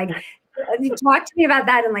 miles. I'm like, talk to me about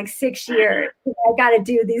that in like 6 years. I got to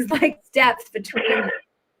do these like steps between them.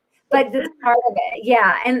 But that's part of it.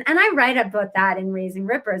 Yeah. And I write about that in Raising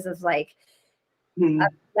Rippers, of like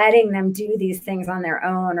of letting them do these things on their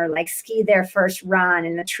own, or like ski their first run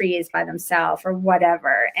in the trees by themselves or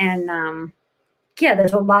whatever. And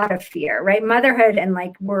there's a lot of fear, right? Motherhood and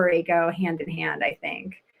like worry go hand in hand, I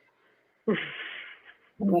think.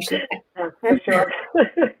 wish it- Yeah, for sure.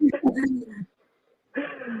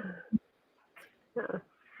 Yeah.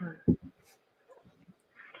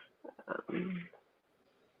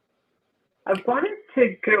 I wanted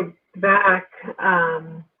to go back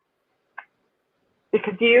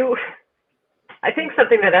because I think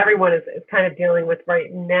something that everyone is kind of dealing with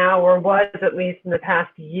right now, or was at least in the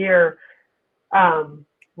past year,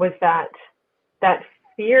 was that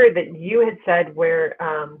fear that you had said, where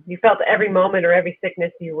you felt every moment or every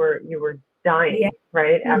sickness you were dying, Yeah.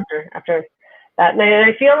 right? Mhm. After that, and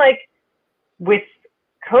I feel like with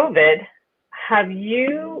COVID, have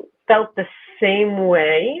you felt the same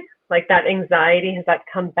way? Like that anxiety, has that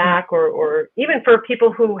come back, or even for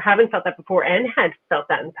people who haven't felt that before and had felt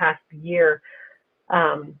that in the past year,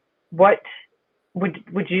 what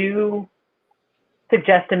would you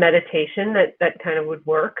suggest a meditation that kind of would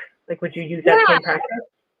work? Like, would you use that Yeah. same practice?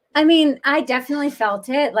 I mean, I definitely felt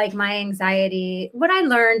it. Like my anxiety, what I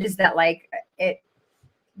learned is that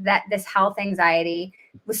that this health anxiety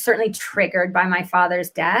was certainly triggered by my father's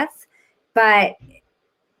death, but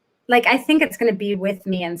like I think it's going to be with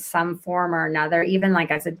me in some form or another, even like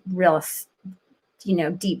as a real,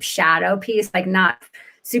 deep shadow piece, like not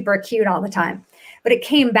super acute all the time. But it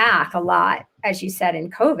came back a lot, as you said, in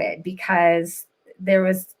COVID, because there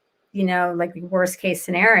was, like worst case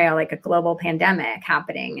scenario, like a global pandemic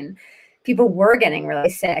happening, and people were getting really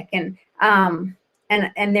sick. And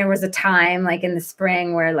there was a time like in the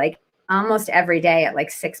spring where like almost every day at like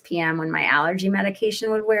 6 p.m. when my allergy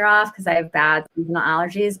medication would wear off, because I have bad seasonal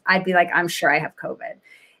allergies, I'd be like, I'm sure I have COVID.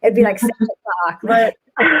 It'd be like 6 o'clock. Right.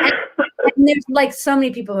 And there's like so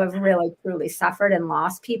many people who have really truly suffered and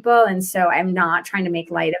lost people. And so I'm not trying to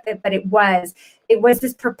make light of it, but it was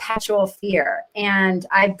this perpetual fear. And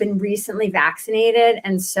I've been recently vaccinated.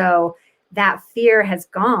 And so that fear has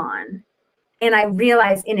gone. And I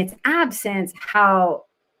realized in its absence how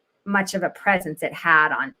much of a presence it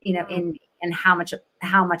had on, in me, and how much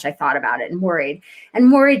I thought about it and worried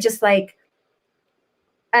just like,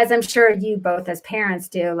 as I'm sure you both as parents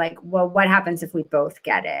do, like, well, what happens if we both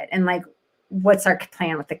get it? And like, what's our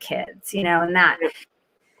plan with the kids, and that.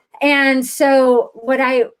 And so what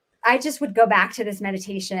I just would go back to this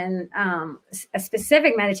meditation, a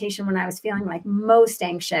specific meditation when I was feeling like most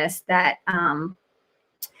anxious, that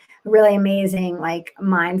really amazing, like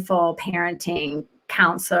mindful parenting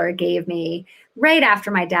counselor gave me right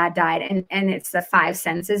after my dad died. And it's the 5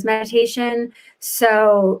 senses meditation.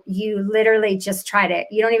 So you literally just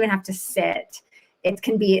you don't even have to sit. It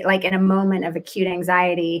can be like in a moment of acute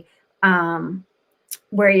anxiety,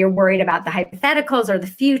 where you're worried about the hypotheticals or the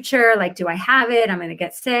future, like, do I have it? I'm going to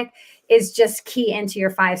get sick. Is just key into your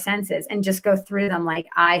 5 senses and just go through them. Like,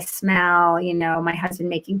 I smell, my husband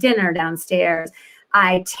making dinner downstairs.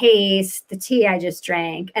 I taste the tea I just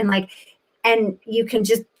drank. And you can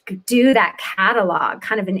just do that catalog,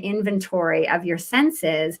 kind of an inventory of your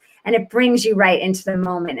senses, and it brings you right into the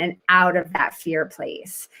moment and out of that fear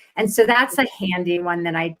place. And so that's a handy one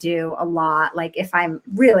that I do a lot, like if I'm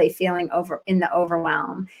really feeling in the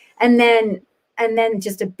overwhelm. And then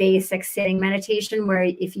just a basic sitting meditation where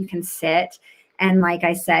if you can sit, and like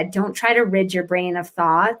I said, don't try to rid your brain of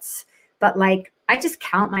thoughts, but like I just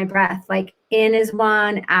count my breath, like in is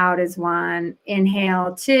 1, out is 1,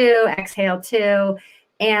 inhale 2, exhale 2.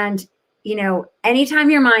 And,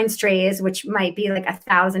 anytime your mind strays, which might be like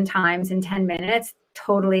 1,000 times in 10 minutes,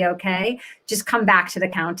 totally okay. Just come back to the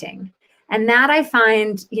counting. And that I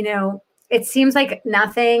find, it seems like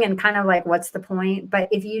nothing and kind of like, what's the point? But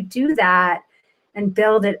if you do that and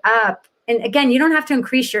build it up, and again, you don't have to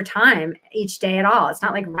increase your time each day at all. It's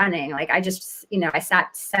not like running. Like I just, I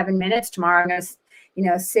sat 7 minutes. Tomorrow I'm going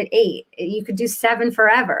to, sit 8. You could do 7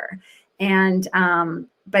 forever. And,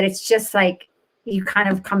 but it's just like, you kind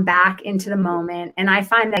of come back into the moment. And I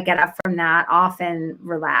find that I get up from that often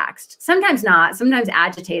relaxed, sometimes not, sometimes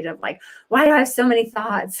agitated, like, why do I have so many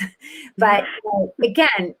thoughts? But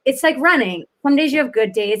again, it's like running. Some days you have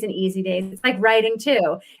good days and easy days. It's like writing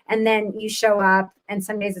too. And then you show up, and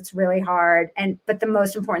some days it's really hard. But the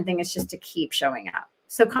most important thing is just to keep showing up.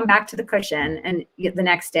 So come back to the cushion, and the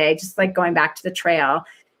next day, just like going back to the trail,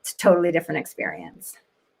 it's a totally different experience.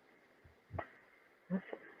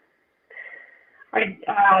 I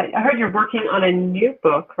heard you're working on a new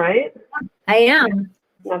book, right? I am.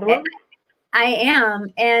 Another one? I am.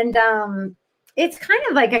 And it's kind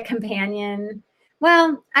of like a companion.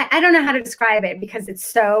 Well, I don't know how to describe it because it's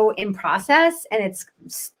so in process, and it's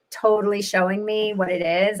totally showing me what it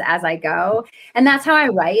is as I go. And that's how I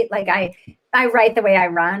write. Like I write the way I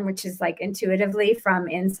run, which is like intuitively from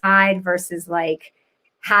inside versus like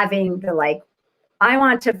having the like I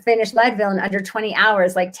want to finish Leadville in under 20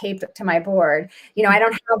 hours, like taped to my board. You know, I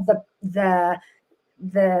don't have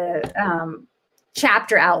the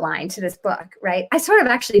chapter outline to this book, right? I sort of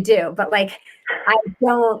actually do, but like, I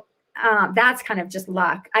don't, that's kind of just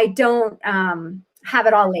luck. I don't have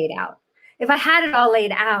it all laid out. If I had it all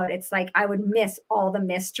laid out, it's like I would miss all the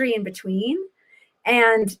mystery in between.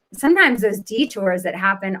 And sometimes those detours that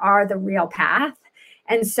happen are the real path.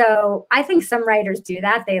 And so I think some writers do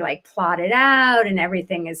that. They like plot it out and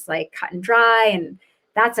everything is like cut and dry. And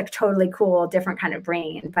that's a totally cool, different kind of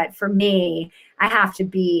brain. But for me, I have to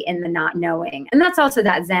be in the not knowing. And that's also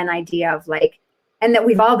that Zen idea of like, and that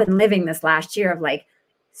we've all been living this last year of like,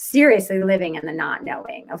 seriously living in the not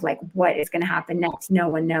knowing of like, what is going to happen next? No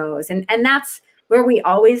one knows. And that's where we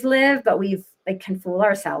always live, but we've like can fool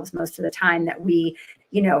ourselves most of the time that we,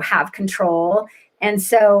 you know, have control. And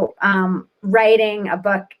so writing a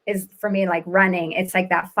book is for me like running. It's like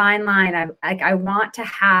that fine line. I want to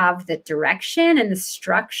have the direction and the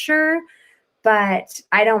structure, but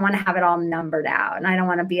I don't want to have it all numbered out. And I don't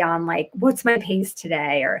want to be on like, what's my pace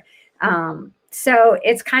today? Or so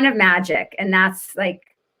it's kind of magic. And that's like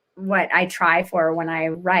what I try for when I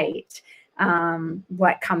write,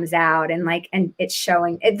 what comes out and like, and it's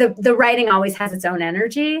showing the writing always has its own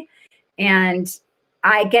energy. And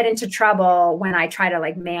I get into trouble when I try to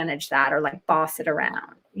like manage that or like boss it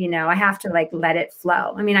around. You know, I have to like let it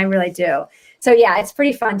flow. I mean, I really do. So yeah, it's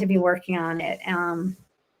pretty fun to be working on it.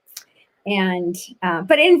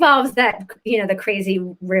 But it involves that, you know, the crazy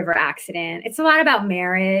river accident. It's a lot about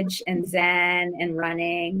marriage and Zen and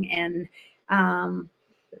running. And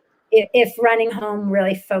if Running Home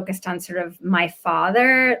really focused on sort of my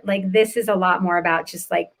father, like this is a lot more about just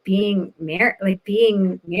like being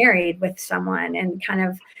married with someone and kind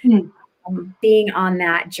of being on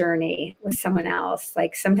that journey with someone else.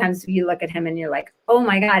 Like sometimes you look at him and you're like, oh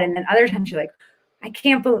my God. And then other times you're like, I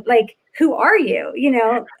can't believe, like, who are you? You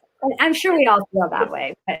know, and I'm sure we all feel that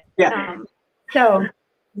way, but so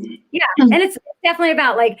yeah. And it's definitely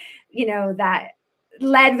about like, you know, that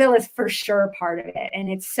Leadville is for sure part of it. And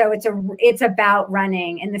it's about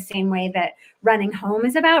running in the same way that Running Home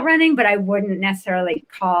is about running, but I wouldn't necessarily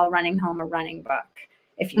call Running Home a running book,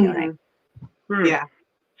 if you know what I mean. Yeah.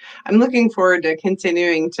 I'm looking forward to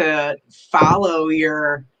continuing to follow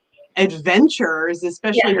your adventures,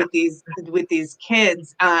 especially with these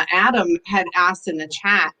kids. Adam had asked in the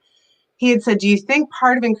chat, he had said, do you think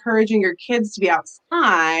part of encouraging your kids to be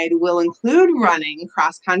outside will include running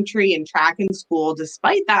cross country and track in school,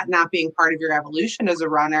 despite that not being part of your evolution as a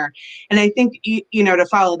runner? And I think, you know, to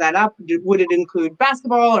follow that up, would it include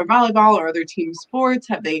basketball or volleyball or other team sports?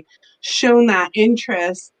 Have they shown that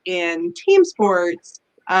interest in team sports,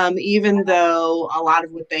 even though a lot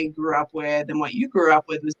of what they grew up with and what you grew up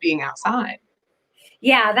with was being outside?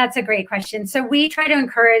 Yeah, that's a great question. So we try to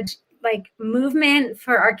encourage like movement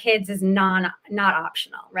for our kids is not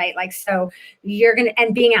optional, right? Like, so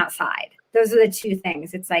and being outside, those are the two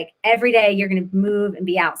things. It's like every day you're going to move and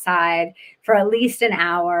be outside for at least an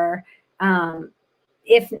hour.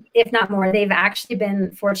 If not more. They've actually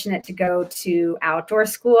been fortunate to go to outdoor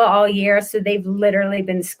school all year. So they've literally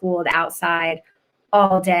been schooled outside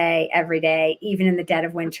all day, every day, even in the dead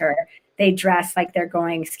of winter. They dress like they're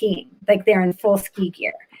going skiing, like they're in full ski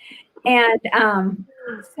gear. And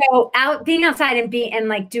so being outside and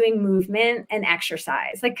like doing movement and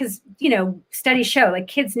exercise, like, because, you know, studies show like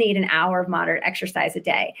kids need an hour of moderate exercise a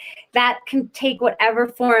day. That can take whatever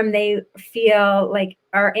form they feel like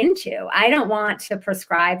are into. I don't want to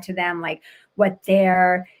prescribe to them like what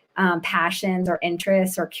their passions or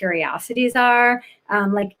interests or curiosities are.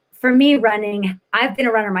 Like for me, running, I've been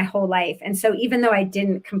a runner my whole life. And so even though I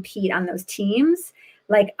didn't compete on those teams,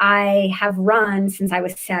 like I have run since I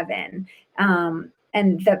was 7.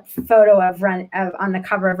 And the photo on the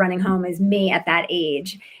cover of Running Home is me at that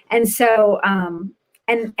age. And so,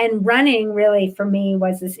 and running really for me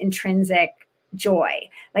was this intrinsic joy.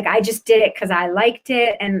 Like I just did it because I liked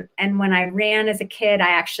it. And when I ran as a kid, I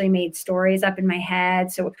actually made stories up in my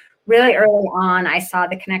head. So really early on, I saw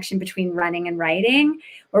the connection between running and writing,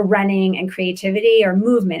 or running and creativity, or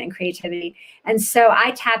movement and creativity. And so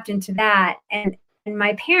I tapped into that. And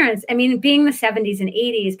my parents, I mean, being the 70s and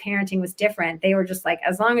 80s, parenting was different. They were just like,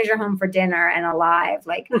 as long as you're home for dinner and alive,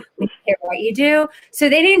 like we don't care what you do. So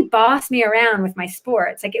they didn't boss me around with my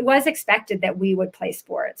sports. Like it was expected that we would play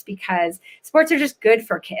sports because sports are just good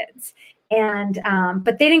for kids. And,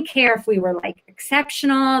 but they didn't care if we were like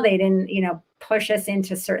exceptional. They didn't, you know, push us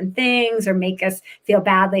into certain things or make us feel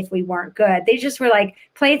badly if we weren't good. They just were like,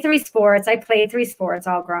 play 3 sports. I played 3 sports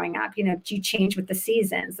all growing up. You know, you change with the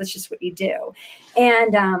seasons. That's just what you do.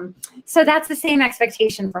 And so that's the same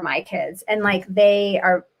expectation for my kids. And like, they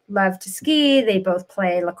love to ski. They both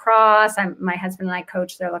play lacrosse. My husband and I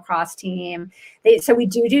coach their lacrosse team. So we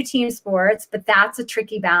do team sports, but that's a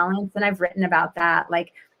tricky balance. And I've written about that,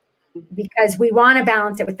 like, because we want to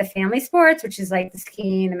balance it with the family sports, which is like the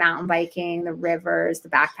skiing, the mountain biking, the rivers, the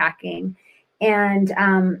backpacking. And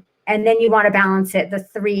then you want to balance it, the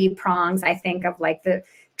 3 prongs, I think, of like the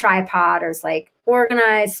tripod, or is like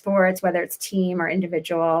organized sports, whether it's team or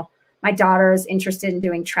individual. My daughter is interested in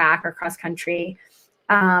doing track or cross country.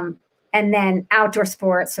 And then outdoor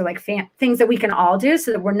sports. So like things that we can all do,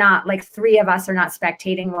 so that we're not like 3 of us are not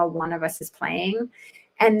spectating while 1 of us is playing.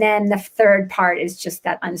 And then the third part is just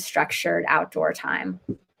that unstructured outdoor time,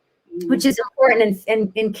 which is important.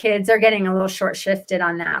 And kids are getting a little short shifted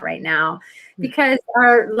on that right now because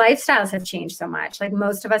our lifestyles have changed so much. Like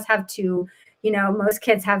most of us have 2, most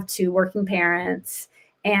kids have 2 working parents,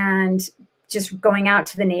 and just going out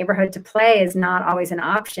to the neighborhood to play is not always an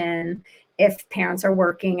option if parents are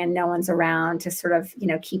working and no one's around to sort of,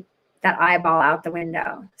 keep that eyeball out the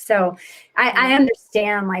window. So I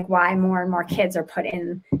understand like why more and more kids are put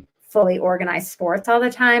in fully organized sports all the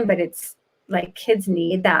time, but it's like kids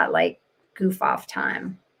need that like goof off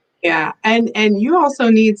time. Yeah. And you also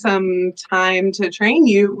need some time to train.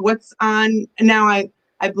 What's on now?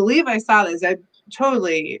 I believe I saw this. I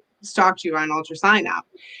totally stalked you on Ultra Sign Up.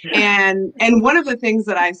 And one of the things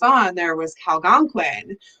that I saw on there was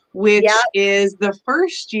Algonquin, which is the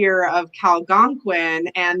first year of Algonquin,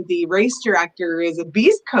 and the race director is a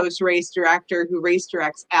Beast Coast race director who race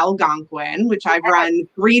directs Algonquin, which I've run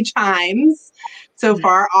 3 times so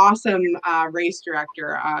far. Awesome race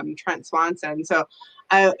director, Trent Swanson. So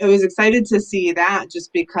I was excited to see that,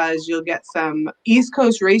 just because you'll get some East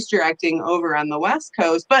Coast race directing over on the West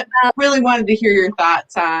Coast, but really wanted to hear your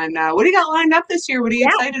thoughts on what do you got lined up this year? What are you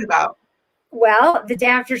excited about? Well, the day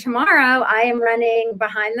after tomorrow, I am running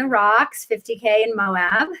Behind the Rocks 50K in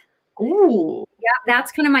Moab. Ooh. Yeah,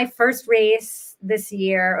 that's kind of my first race this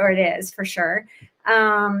year, or it is for sure.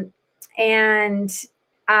 The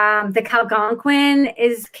Algonquin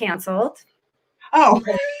is canceled. Oh,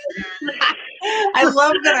 I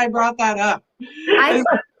love that I brought that up.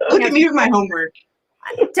 Look at me with my homework.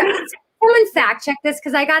 Someone fact check this,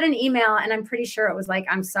 because I got an email and I'm pretty sure it was like,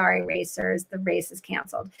 I'm sorry, racers, the race is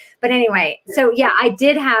canceled. But anyway, so yeah, I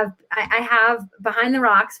have Behind the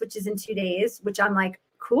Rocks, which is in 2 days, which I'm like,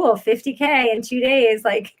 cool, 50K in 2 days.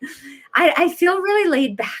 Like I feel really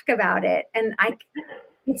laid back about it. And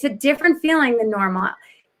it's a different feeling than normal.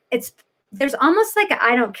 There's almost like a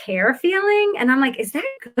I don't care feeling. And I'm like, is that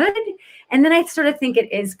good? And then I sort of think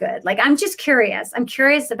it is good. Like, I'm just curious. I'm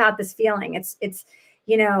curious about this feeling. It's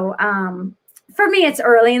for me, it's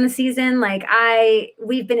early in the season. Like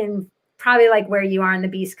we've been in probably like where you are on the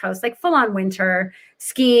Beast Coast, like full on winter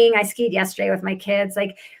skiing. I skied yesterday with my kids,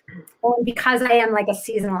 like, because I am like a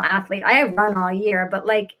seasonal athlete, I run all year, but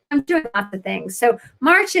like I'm doing lots of things. So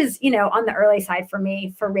March is, on the early side for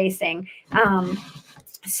me for racing.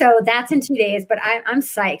 So that's in 2 days, but I'm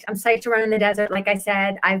psyched. I'm psyched to run in the desert. Like I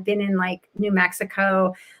said, I've been in like New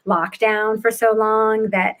Mexico lockdown for so long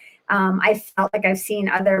that I felt like I've seen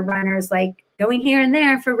other runners like going here and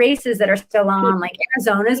there for races that are still on. Like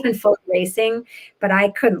Arizona's been full of racing, but I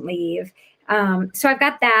couldn't leave. So I've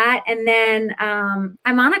got that. And then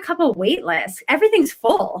I'm on a couple wait lists. Everything's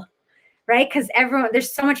full, right? Because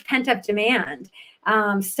there's so much pent up demand.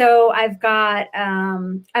 So I've got,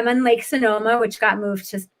 I'm on Lake Sonoma, which got moved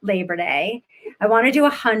to Labor Day. I want to do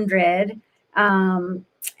 100.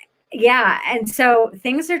 Yeah. And so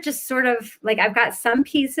things are just sort of like, I've got some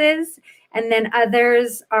pieces and then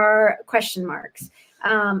others are question marks.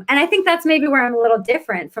 And I think that's maybe where I'm a little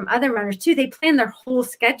different from other runners too. They plan their whole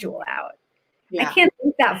schedule out. Yeah. I can't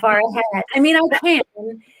think that far ahead. I mean, I can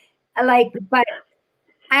but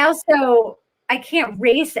I can't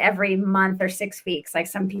race every month or 6 weeks like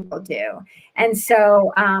some people do. And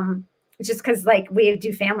so, just because like we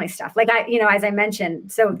do family stuff, like as I mentioned,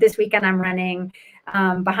 so this weekend I'm running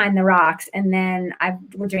Behind the Rocks, and then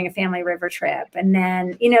we're doing a family river trip, and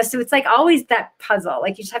then so it's like always that puzzle,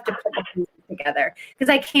 like you just have to put the pieces together, because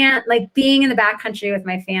I can't, like, being in the backcountry with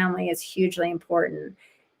my family is hugely important.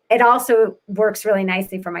 It also works really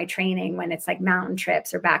nicely for my training when it's like mountain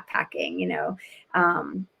trips or backpacking,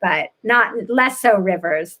 but not less so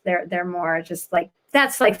rivers. They're more just like,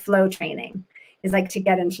 that's like flow training, is like to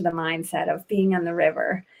get into the mindset of being on the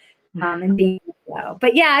river and being in the flow.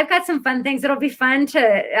 But yeah, I've got some fun things. It'll be fun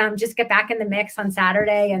to just get back in the mix on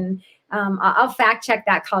Saturday and I'll fact check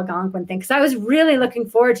that Algonquin thing because I was really looking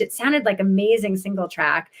forward to it. It sounded like amazing single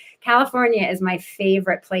track. California is my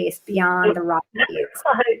favorite place beyond the Rockies.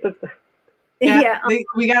 Yeah,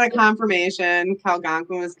 we got a confirmation.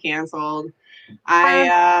 Algonquin was canceled. I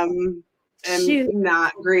am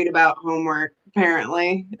not great about homework,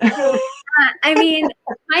 apparently. I mean,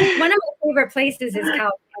 one of my favorite places is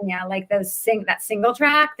California, like that single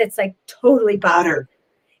track that's like totally butter.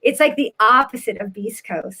 It's like the opposite of Beast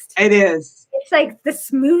Coast. It is. It's like the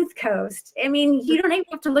smooth coast. I mean, you don't even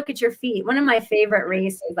have to look at your feet. One of my favorite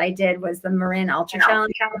races I did was the Marin Ultra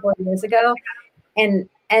Challenge a couple of years ago. And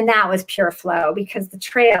that was pure flow because the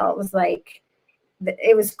trail was like,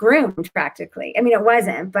 it was groomed practically. I mean, it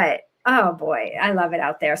wasn't, but oh boy, I love it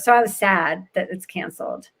out there. So I was sad that it's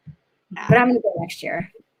canceled, but I'm going to go next year.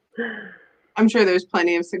 I'm sure there's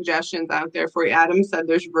plenty of suggestions out there for you. Adam said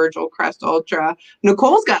there's Virgil Crest Ultra.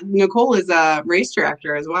 Nicole is a race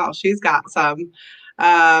director as well. She's got some.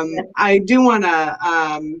 I do want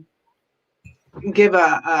to give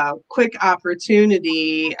a quick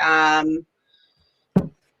opportunity.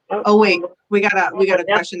 Oh wait, we got a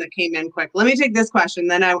question that came in quick. Let me take this question.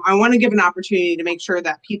 Then I want to give an opportunity to make sure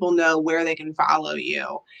that people know where they can follow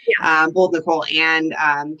you, both Nicole and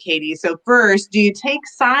Katie. So first, do you take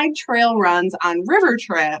side trail runs on river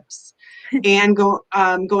trips and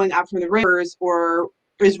going out from the rivers, or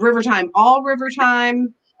is river time all river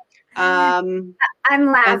time? I'm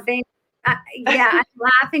laughing. I'm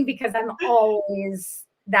laughing because I'm always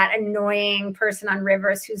that annoying person on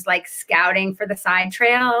rivers who's like scouting for the side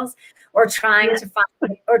trails or trying to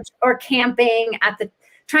find or camping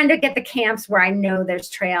trying to get the camps where I know there's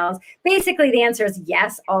trails. Basically the answer is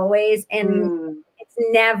yes, always. And it's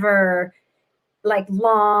never like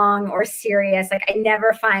long or serious. Like I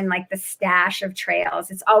never find like the stash of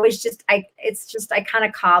trails. It's always just, I kind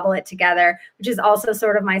of cobble it together, which is also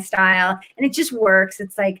sort of my style. And it just works.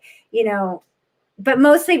 It's like, but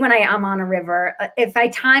mostly when I am on a river, if I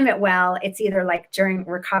time it well, it's either like during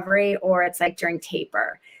recovery or it's like during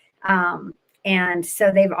taper. And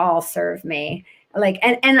so they've all served me. Like,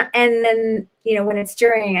 and then, when it's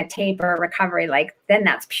during a taper recovery, like then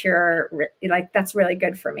that's pure, like that's really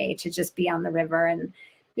good for me to just be on the river. And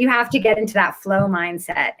you have to get into that flow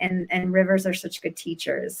mindset, and rivers are such good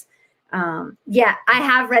teachers. I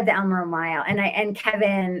have read the Elmer Mile, and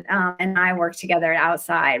Kevin and I work together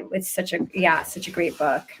outside. It's such a great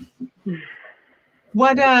book.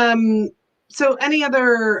 What so any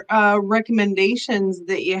other recommendations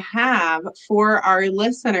that you have for our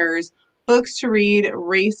listeners? Books to read,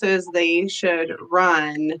 races they should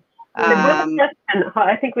run.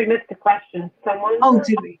 I think we missed a question. Someone? Oh,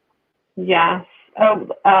 did we? Yes.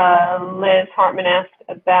 Liz Hartman asked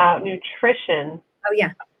about nutrition. Oh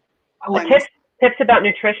yeah. Tips about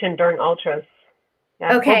nutrition during ultras.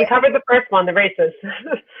 Yeah. Okay. Well, we covered the first one, the races.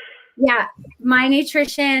 Yeah, my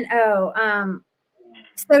nutrition.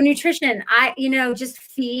 So nutrition, I just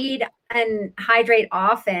feed and hydrate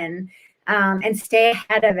often, and stay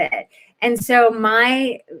ahead of it. And so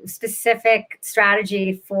my specific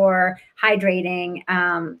strategy for hydrating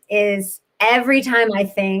is every time I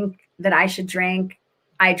think that I should drink,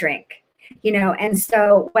 I drink. And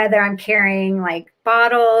so whether I'm carrying like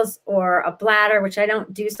bottles or a bladder, which I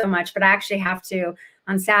don't do so much, but I actually have to,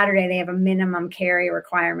 on Saturday, they have a minimum carry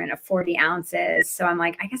requirement of 40 ounces. So I'm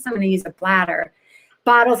like, I guess I'm going to use a bladder.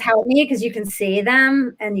 Bottles help me because you can see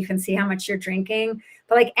them and you can see how much you're drinking.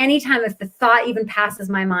 But like anytime if the thought even passes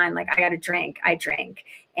my mind, like I got to drink, I drink.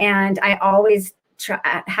 And I always try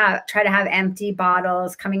to have empty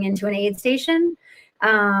bottles coming into an aid station.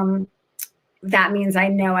 That means I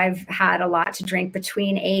know I've had a lot to drink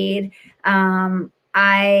between aid.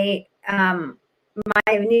 My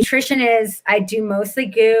nutrition is, I do mostly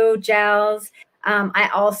goo gels. I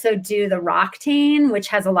also do the Roctane, which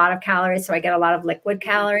has a lot of calories. So I get a lot of liquid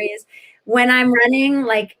calories. When I'm running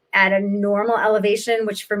like at a normal elevation,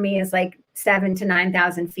 which for me is like 7,000 to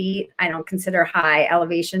 9,000 feet, I don't consider high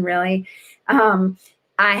elevation really. I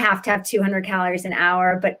have to have 200 calories an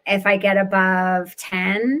hour. But if I get above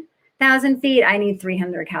 10,000 feet, I need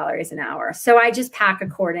 300 calories an hour. So I just pack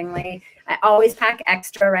accordingly. I always pack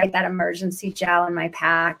extra, right? That emergency gel in my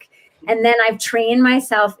pack. And then I've trained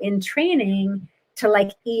myself in training to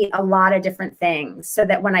like eat a lot of different things so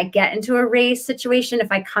that when I get into a race situation,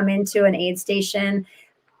 if I come into an aid station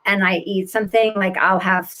and I eat something, like I'll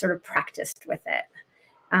have sort of practiced with it.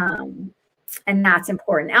 And that's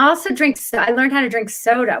important. I also I learned how to drink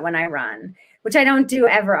soda when I run, which I don't do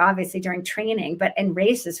ever, obviously, during training, but in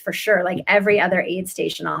races for sure. Like every other aid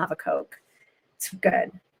station, I'll have a Coke. It's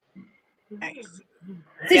good. Nice.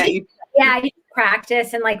 So you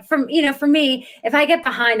practice. And like for me, if I get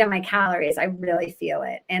behind on my calories, I really feel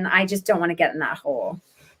it. And I just don't want to get in that hole.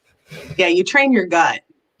 Yeah, you train your gut.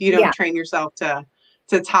 You don't Yeah. train yourself to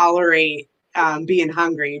tolerate being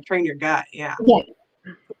hungry. You train your gut. Yeah. Yeah.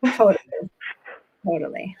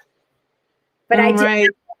 Totally. But I do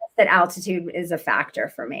that altitude is a factor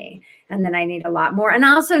for me. And then I need a lot more. And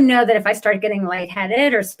I also know that if I start getting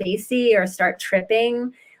lightheaded or spacey or start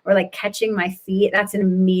tripping or like catching my feet, that's an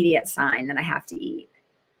immediate sign that I have to eat.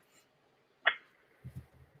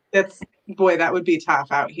 That would be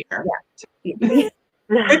tough out here. Yeah.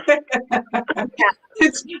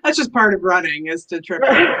 That's just part of running, is to trip the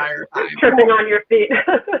entire time. Tripping on your feet.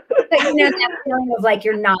 But that feeling of like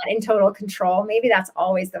you're not in total control. Maybe that's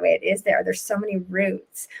always the way it is there. There's so many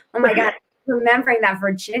routes. Oh my God. Remembering that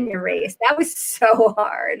Virginia race, that was so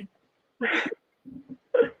hard.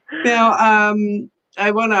 Now,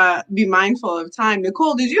 I want to be mindful of time.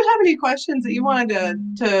 Nicole, did you have any questions that you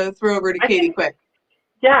wanted to throw over to Katie quick?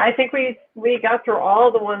 Yeah, I think we got through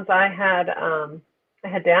all the ones I had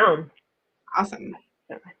down. Awesome.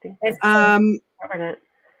 So I think covered it.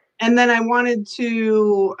 And then I wanted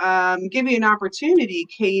to give you an opportunity,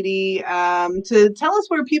 Katie, to tell us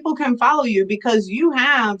where people can follow you, because you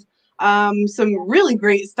have some really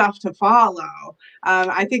great stuff to follow.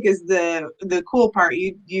 I think is the cool part.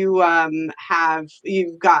 You've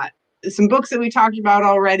got some books that we talked about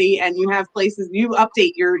already, and you have places you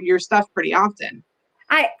update your stuff pretty often.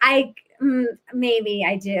 I maybe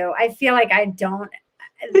I do. I feel like I don't.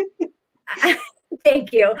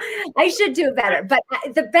 Thank you. I should do better. But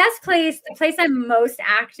the place I'm most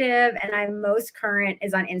active and I'm most current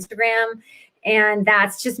is on Instagram. And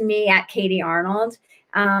that's just me at Katie Arnold.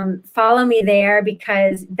 Follow me there,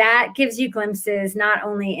 because that gives you glimpses not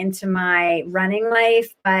only into my running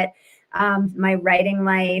life, but my writing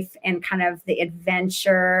life and kind of the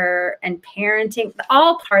adventure and parenting,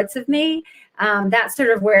 all parts of me. That's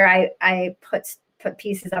sort of where I put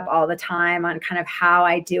pieces up all the time on kind of how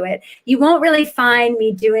I do it. You won't really find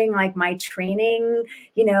me doing like my training,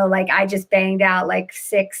 like I just banged out like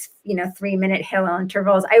 6, 3-minute hill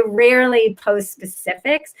intervals. I rarely post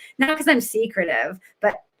specifics, not because I'm secretive,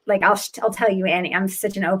 but like I'll tell you, Annie, I'm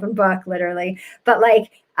such an open book, literally. But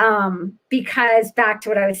like, because back to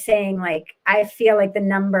what I was saying, like I feel like the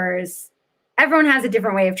numbers, everyone has a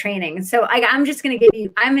different way of training. And so I'm just going to give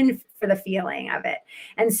you, I'm in for the feeling of it.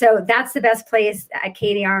 And so that's the best place at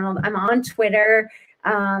Katie Arnold. I'm on Twitter,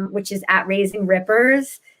 which is at Raising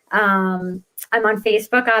Rippers. I'm on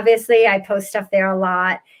Facebook, obviously. I post stuff there a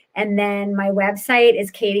lot. And then my website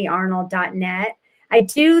is katiearnold.net. I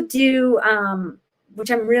do, which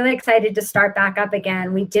I'm really excited to start back up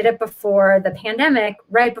again. We did it before the pandemic,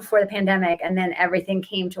 right before the pandemic, and then everything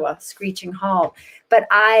came to a screeching halt. But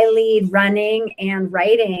I lead running and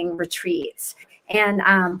writing retreats. And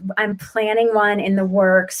I'm planning one in the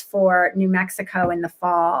works for New Mexico in the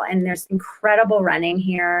fall. And there's incredible running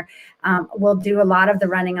here. We'll do a lot of the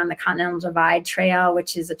running on the Continental Divide Trail,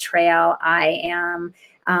 which is a trail I am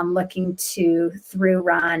looking to through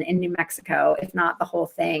run in New Mexico, if not the whole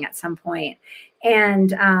thing at some point.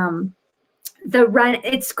 And the run,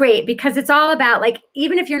 it's great because it's all about, like,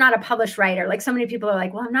 even if you're not a published writer, like so many people are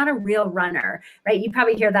like, well, I'm not a real runner, right? You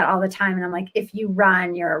probably hear that all the time. And I'm like, if you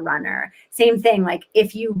run, you're a runner. Same thing. Like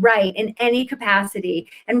if you write in any capacity,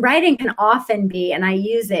 and writing can often be, and I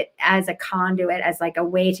use it as a conduit, as like a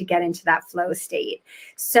way to get into that flow state.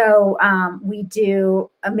 So we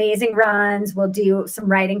do amazing runs. We'll do some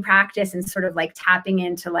writing practice and sort of like tapping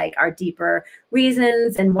into like our deeper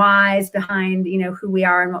reasons and whys behind, who we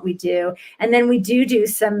are and what we do. And then we do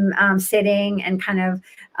some sitting and kind of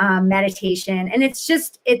meditation. And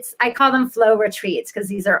I call them flow retreats, because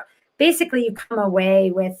these are basically, you come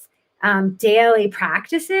away with daily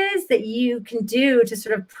practices that you can do to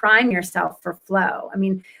sort of prime yourself for flow. I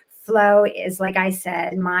mean, flow is, like I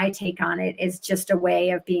said, my take on it is just a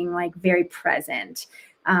way of being like very present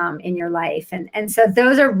in your life. And so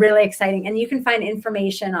those are really exciting. And you can find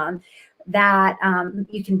information on that.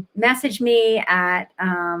 You can message me at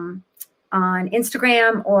on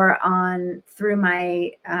Instagram or through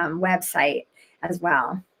my website as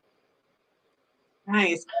well.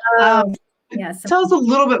 Nice. Yes. Tell us a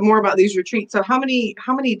little bit more about these retreats. So how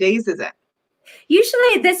many days is it?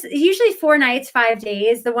 Usually 4 nights, 5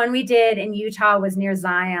 days. The one we did in Utah was near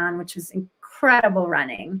Zion, which was incredible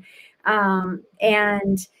running.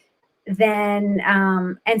 And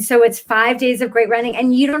so it's 5 days of great running,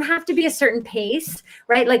 and you don't have to be a certain pace,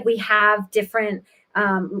 right? Like we have different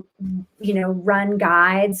run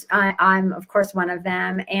guides. I'm of course one of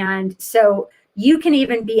them. And so you can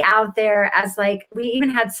even be out there as like, we even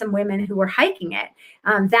had some women who were hiking it.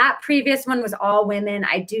 That previous one was all women.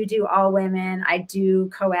 I do all women. I do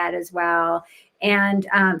co-ed as well. And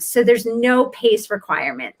so there's no pace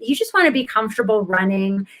requirement. You just want to be comfortable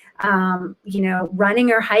running,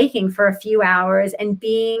 running or hiking for a few hours and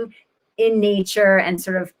being in nature and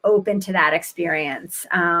sort of open to that experience.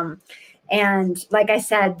 And like I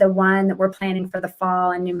said, the one that we're planning for the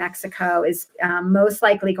fall in New Mexico is most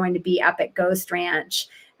likely going to be up at Ghost Ranch,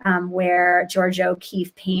 where Georgia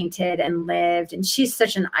O'Keeffe painted and lived. And she's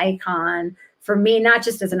such an icon for me, not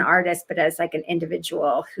just as an artist, but as like an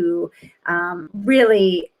individual who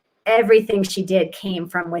really everything she did came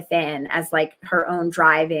from within, as like her own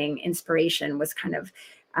driving inspiration was kind of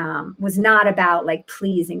was not about like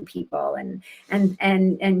pleasing people and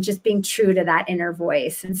just being true to that inner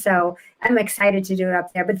voice. And so I'm excited to do it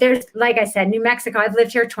up there. But there's, like I said, New Mexico, I've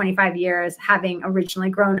lived here 25 years, having originally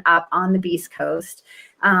grown up on the East Coast.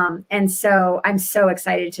 And so I'm so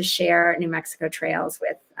excited to share New Mexico trails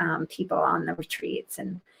with people on the retreats.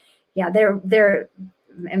 And yeah, they're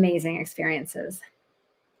amazing experiences.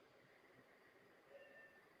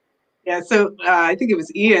 Yeah, so I think it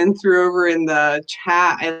was Ian threw over in the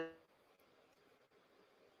chat.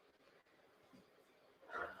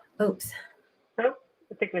 Oops. Oh,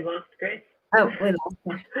 I think we lost Grace. Oh, we lost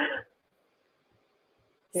her.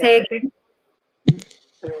 Yeah, Say again.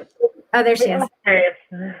 Oh, there she is.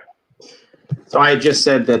 So I had just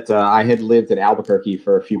said that I had lived in Albuquerque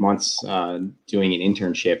for a few months doing an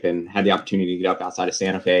internship and had the opportunity to get up outside of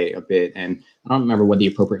Santa Fe a bit. And I don't remember what the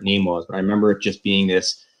appropriate name was, but I remember it just being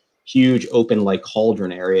this huge open like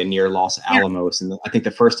cauldron area near Los Alamos. And I think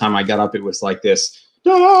the first time I got up, it was like this,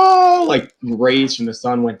 like rays from the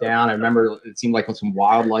sun went down. I remember it seemed like some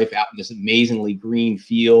wildlife out in this amazingly green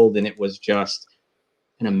field. And it was just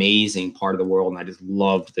an amazing part of the world. And I just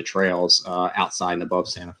loved the trails outside and above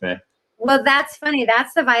Santa Fe. Well, that's funny.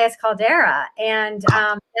 That's the Valles Caldera. And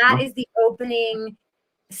that is the opening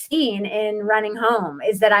scene in Running Home,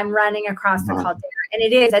 is that I'm running across the caldera. And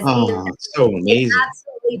it is, as it's so amazing. It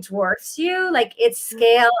absolutely dwarfs you. Like it's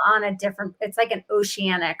scale on a different, it's like an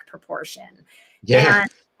oceanic proportion. Yeah.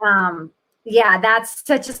 And yeah, that's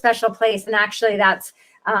such a special place. And actually that's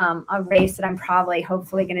a race that I'm probably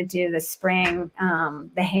hopefully going to do this spring,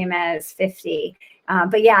 the Jemez 50.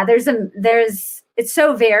 But yeah, it's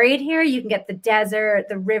so varied here. You can get the desert,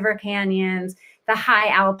 the river canyons, the high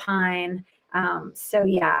alpine. So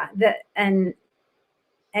yeah,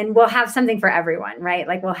 and we'll have something for everyone, right?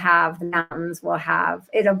 Like we'll have the mountains,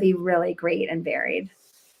 it'll be really great and varied.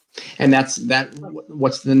 And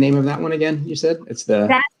what's the name of that one again? You said that's going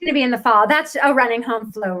to be in the fall. That's a Running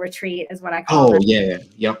Home flow retreat is what I call it. Oh yeah.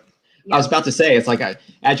 Yep. I was about to say, it's like,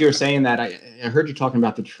 as you were saying that, I heard you talking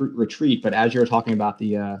about the retreat, but as you were talking about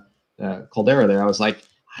the caldera there, I was like,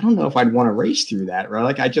 I don't know if I'd want to race through that, right?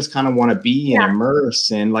 Like, I just kind of want to be and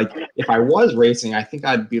immerse. And like, if I was racing, I think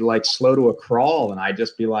I'd be like slow to a crawl, and I'd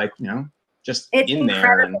just be like, just it's in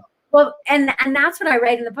incredible. There. And, well, and that's what I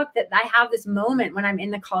write in the book, that I have this moment when I'm in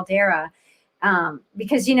the caldera,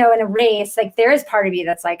 because, in a race, like there is part of you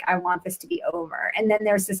that's like, I want this to be over. And then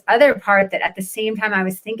there's this other part that at the same time I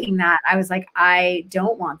was thinking that, I was like, I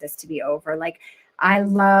don't want this to be over. Like, I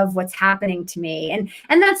love what's happening to me.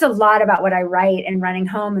 And that's a lot about what I write in Running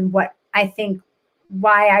Home, and what I think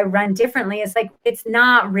why I run differently is like, it's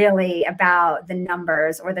not really about the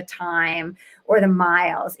numbers or the time or the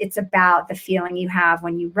miles. It's about the feeling you have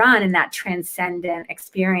when you run, and that transcendent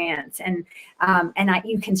experience. And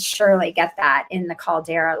you can surely get that in the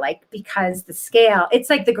caldera, like, because the scale, it's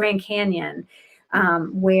like the Grand Canyon,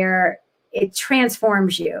 where it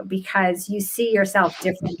transforms you because you see yourself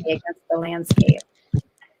differently against the landscape.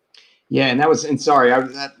 Yeah, and sorry, I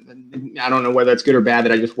don't know whether it's good or bad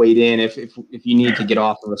that I just weighed in. If you need to get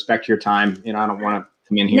off and respect your time, I don't want to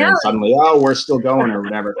come in here and suddenly, we're still going or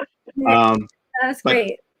whatever. That's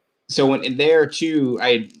great. So when there too,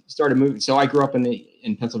 I started moving. So I grew up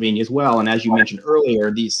in Pennsylvania as well, and as you mentioned earlier,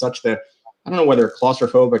 I don't know whether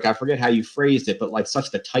claustrophobic, I forget how you phrased it, but like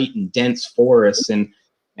such the tight and dense forests.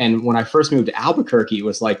 And when I first moved to Albuquerque, it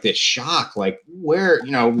was like this shock, like where's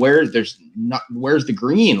the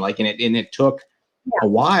green? Like, and it took a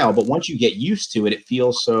while, but once you get used to it, it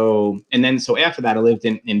feels so. And then, so after that, I lived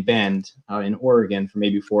in Bend, in Oregon for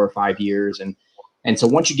maybe 4 or 5 years. And so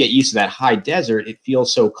once you get used to that high desert, it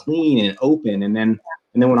feels so clean and open. And then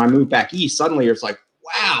when I moved back east, suddenly it's like,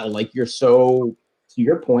 wow, like you're so, to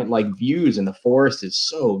your point, like views in the forest is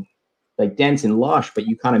so like dense and lush, but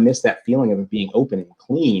you kind of miss that feeling of it being open and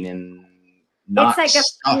clean and not. It's like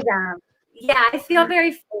a freedom. yeah, I feel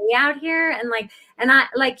very free out here. And I,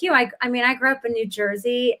 like you, I mean, I grew up in New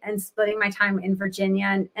Jersey and splitting my time in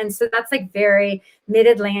Virginia. And so that's like very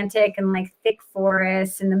mid-Atlantic and like thick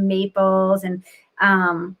forests and the maples. And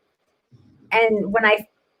when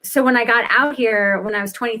I got out here, when I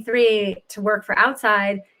was 23 to work for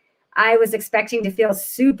Outside, I was expecting to feel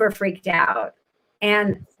super freaked out.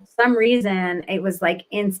 And for some reason, it was like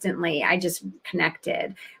instantly, I just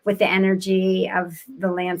connected with the energy of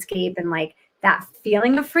the landscape and like that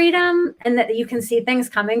feeling of freedom, and that you can see things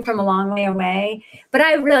coming from a long way away. But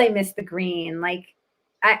I really miss the green. Like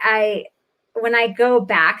I when I go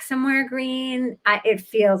back somewhere green, it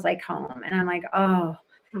feels like home. And I'm like, oh,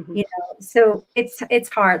 Mhm. you know, so it's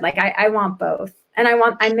hard. Like I want both. And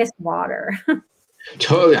I miss water.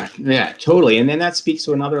 Totally, yeah, totally. And then that speaks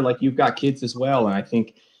to another, like you've got kids as well, and I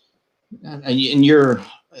think, and you're,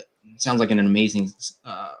 it sounds like an amazing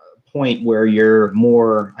point where you're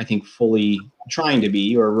more, I think, fully trying to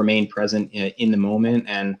be or remain present in the moment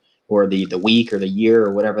and or the week or the year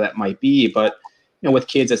or whatever that might be. But you know, with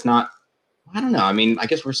kids, it's not. I don't know. I mean, I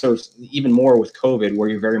guess we're so even more with COVID, where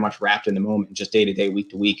you're very much wrapped in the moment, just day to day, week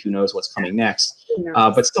to week. Who knows what's coming next?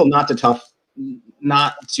 But still, it's tough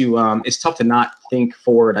to not think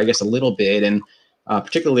forward, I guess, a little bit, and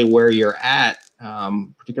particularly where you're at,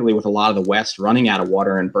 particularly with a lot of the West running out of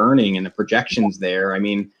water and burning and the projections there. I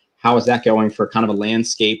mean, how is that going for kind of a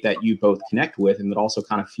landscape that you both connect with and that also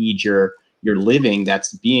kind of feeds your living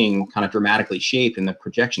that's being kind of dramatically shaped, and the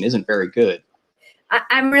projection isn't very good?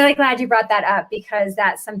 I'm really glad you brought that up, because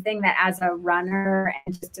that's something that as a runner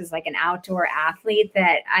and just as like an outdoor athlete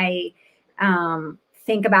that I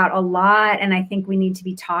think about a lot. And I think we need to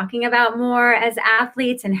be talking about more as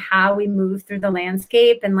athletes and how we move through the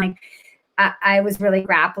landscape. And like, I was really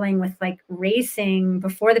grappling with like racing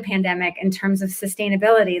before the pandemic in terms of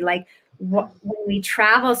sustainability. Like when we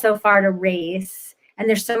travel so far to race and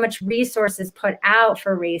there's so much resources put out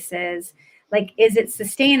for races, like, is it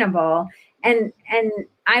sustainable? And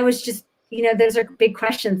I was just, you know, those are big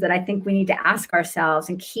questions that I think we need to ask ourselves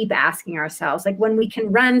and keep asking ourselves. Like, when we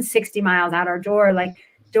can run 60 miles out our door, like,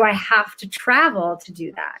 do I have to travel to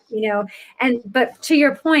do that? You know, but to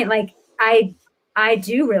your point, like, I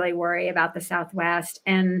do really worry about the Southwest,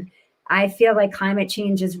 and I feel like climate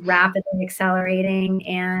change is rapidly accelerating,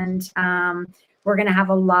 and we're going to have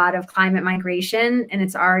a lot of climate migration, and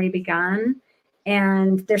it's already begun.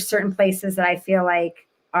 And there's certain places that I feel like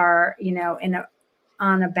are, you know, in a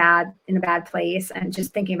bad place. And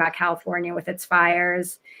just thinking about California with its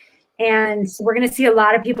fires. And so we're going to see a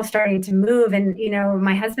lot of people starting to move. And, you know,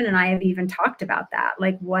 my husband and I have even talked about that.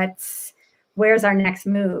 Like, where's our next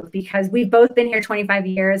move? Because we've both been here 25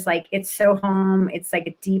 years. Like, it's so home. It's like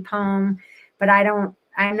a deep home. But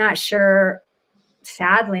I'm not sure,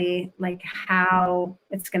 sadly, like how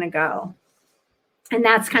it's going to go. And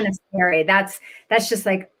that's kind of scary. That's just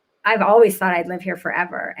like, I've always thought I'd live here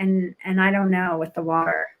forever. And I don't know with the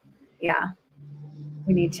water. Yeah.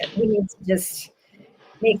 We need to just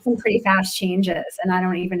make some pretty fast changes. And I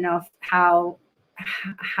don't even know how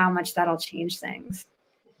much that'll change things.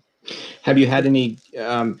 Have you had any,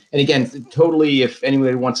 and again, totally, if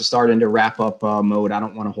anybody wants to start into wrap up mode, I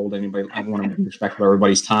don't want to hold anybody, I want to be respectful of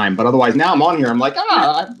everybody's time, but otherwise now I'm on here, I'm like,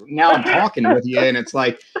 now I'm talking with you. And it's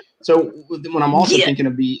like, so when I'm also thinking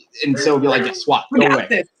of and so be like, swap, go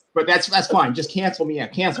away. But that's fine. Just cancel me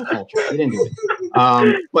out. Cancel culture. Get into it.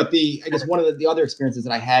 But I guess one of the other experiences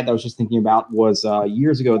that I had that I was just thinking about was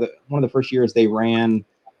years ago, one of the first years they ran,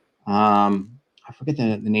 I forget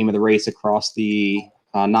the name of the race across the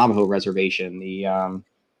Navajo reservation.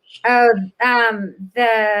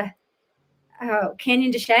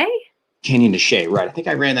 Canyon de Chelly? Canyon de Chelly, right. I think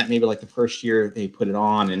I ran that maybe like the first year they put it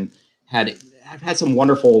on, and I've had some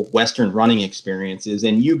wonderful Western running experiences,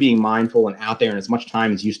 and you being mindful and out there and as much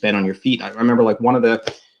time as you spend on your feet. I remember like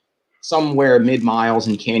somewhere mid-miles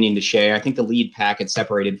in Canyon de Chelly, I think the lead pack had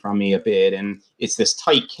separated from me a bit, and it's this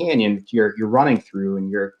tight canyon that you're running through, and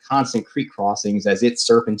your constant creek crossings as it's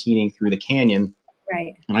serpentining through the canyon.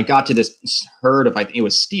 Right. And I got to this herd of, I think it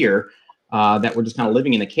was steer, that were just kind of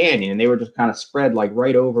living in the canyon, and they were just kind of spread like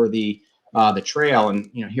right over the trail. And,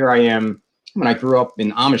 you know, here I am, when I grew up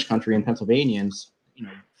in Amish country in Pennsylvania, and, you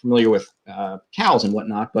know, familiar with cows and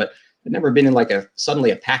whatnot, but I'd never been in like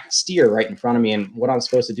suddenly a packed steer right in front of me and what I'm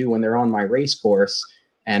supposed to do when they're on my race course.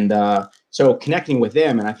 And so connecting with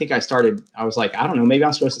them, and I think I was like, I don't know, maybe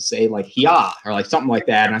I'm supposed to say like "hiya" or like something like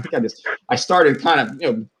that. And I think I started kind of,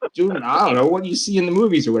 you know, doing, I don't know, what you see in the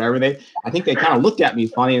movies or whatever. I think they kind of looked at me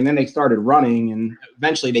funny, and then they started running, and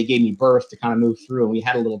eventually they gave me birth to kind of move through, and we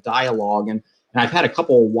had a little dialogue. And I've had a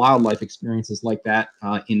couple of wildlife experiences like that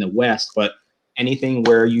in the West, but anything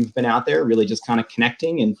where you've been out there really just kind of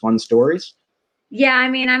connecting and fun stories? Yeah, I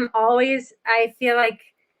mean, I feel like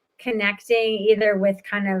connecting either with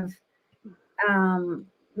kind of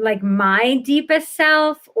like my deepest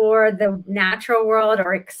self or the natural world,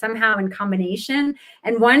 or somehow in combination.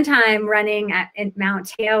 And one time running at Mount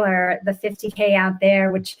Taylor, the 50K out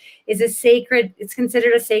there, which is it's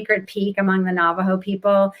considered a sacred peak among the Navajo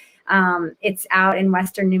people. It's out in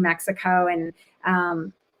western New Mexico, and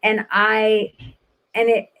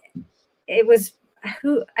it was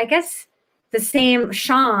I guess the same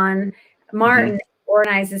Sean Martin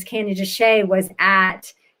organizes Canyon de Chelly was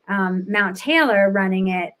at Mount Taylor running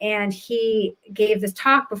it, and he gave this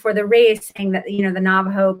talk before the race saying that the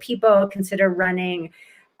Navajo people consider running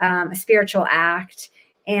a spiritual act,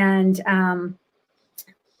 and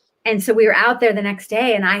so we were out there the next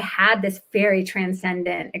day, and I had this very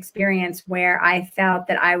transcendent experience where I felt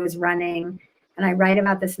that I was running, and I write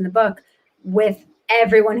about this in the book, with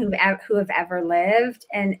everyone who have ever lived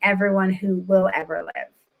and everyone who will ever live.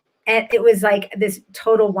 And it was like this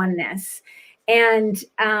total oneness. And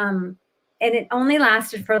it only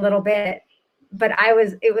lasted for a little bit, but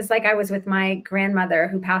it was like I was with my grandmother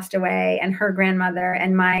who passed away, and her grandmother,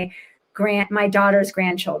 and my daughter's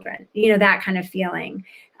grandchildren, that kind of feeling.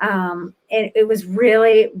 It was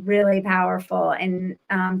really, really powerful and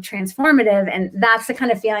transformative. And that's the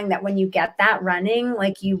kind of feeling that when you get that running,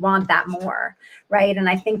 like you want that more, right? And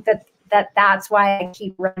I think that's why I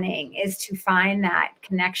keep running, is to find that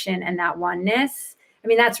connection and that oneness. I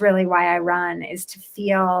mean, that's really why I run, is to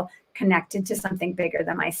feel connected to something bigger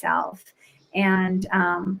than myself. And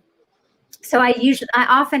so I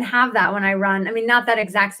often have that when I run. I mean, not that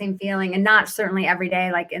exact same feeling, and not certainly every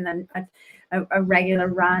day, like in a regular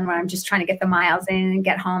run where I'm just trying to get the miles in and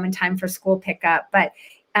get home in time for school pickup. But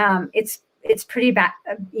it's pretty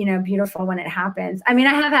beautiful when it happens. I mean,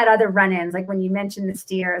 I have had other run-ins, like when you mentioned the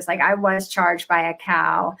steers, like I was charged by a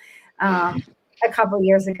cow a couple of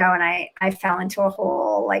years ago, and I fell into a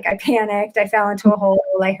hole. Like I panicked, I fell into a hole,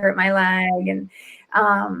 I hurt my leg. And,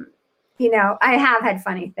 I have had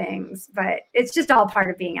funny things, but it's just all part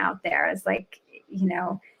of being out there. It's like,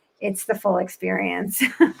 it's the full experience.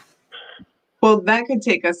 Well, that could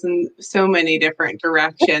take us in so many different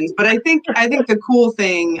directions. But I think the cool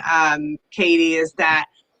thing, Katie, is that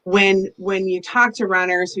when you talk to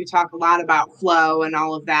runners who talk a lot about flow and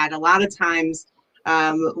all of that, a lot of times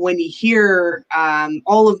when you hear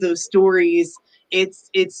all of those stories,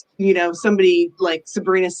 it's somebody like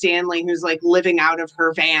Sabrina Stanley who's like living out of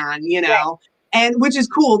her van, right. And which is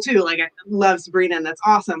cool too. Like I love Sabrina, and that's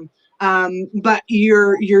awesome. But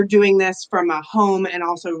you're doing this from a home and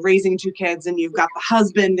also raising two kids, and you've got the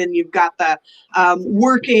husband, and you've got the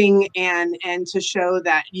working, and to show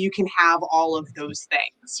that you can have all of those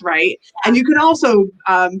things, right? And you can also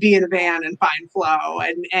be in a van and find flow,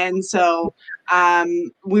 and so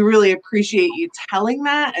we really appreciate you telling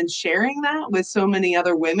that and sharing that with so many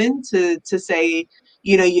other women to say,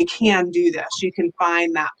 you can do this. You can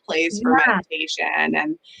find that place for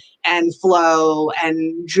meditation and flow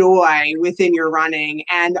and joy within your running,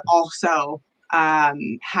 and also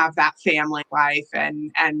have that family life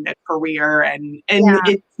and a career, and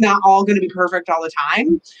it's not all going to be perfect all the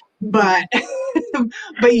time, but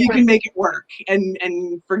but you can make it work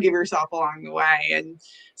and forgive yourself along the way. And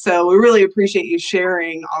so we really appreciate you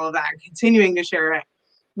sharing all of that and continuing to share it.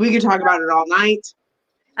 We could talk about it all night.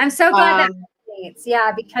 I'm so glad that resonates.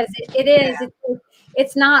 Yeah, because it is. Yeah.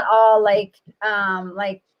 It's not all like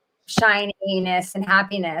shininess and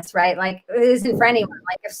happiness, right? Like it isn't for anyone.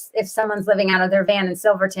 Like if someone's living out of their van in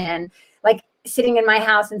Silverton, like sitting in my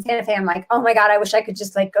house in Santa Fe, I'm like, oh my God, I wish I could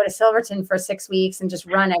just like go to Silverton for 6 weeks and just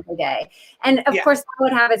run every day. And of course that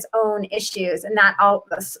would have its own issues, and that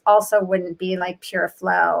also wouldn't be like pure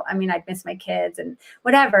flow. I mean, I'd miss my kids and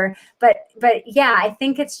whatever, but yeah, I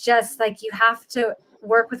think it's just like, you have to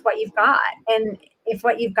work with what you've got. And if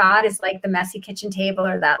what you've got is like the messy kitchen table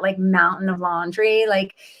or that like mountain of laundry,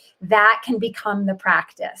 like that can become the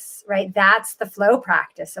practice, right? That's the flow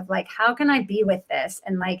practice of like, how can I be with this?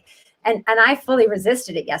 And like, and I fully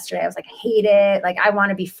resisted it yesterday. I was like, I hate it. Like, I want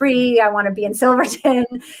to be free. I want to be in Silverton.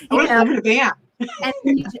 I want to live in a van.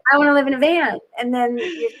 And I want to live in a van. And then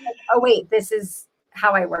you're like, oh wait, this is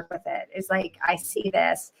how I work with it. It's like, I see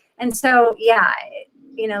this. And so, yeah,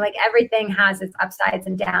 like everything has its upsides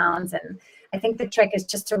and downs. And I think the trick is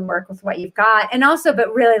just to work with what you've got. And also,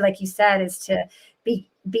 but really, like you said, is to be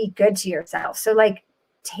good to yourself. So like,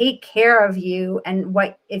 take care of you. And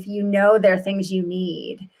if there are things you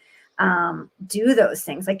need, do those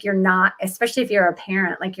things. Like you're not, especially if you're a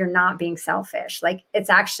parent, like you're not being selfish. Like it's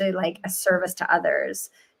actually like a service to others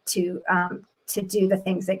to to do the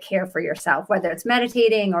things that care for yourself, whether it's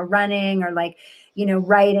meditating or running or like, you know,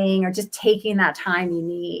 writing or just taking that time you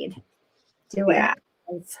need. Do Yeah.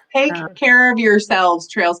 it. Take care of yourselves,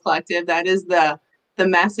 Trails Collective. That is the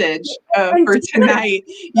message for tonight.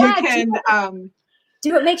 You can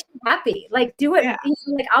do what makes you happy. Like do it. Yeah. You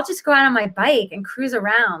know, like I'll just go out on my bike and cruise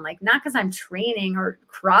around, like not because I'm training or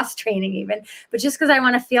cross training even, but just because I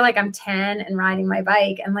want to feel like I'm 10 and riding my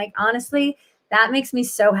bike. And like, honestly, that makes me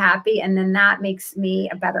so happy. And then that makes me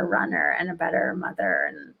a better runner and a better mother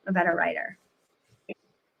and a better writer.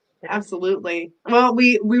 Absolutely. Well,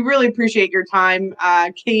 we really appreciate your time,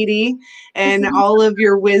 Katie, and all of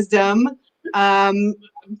your wisdom.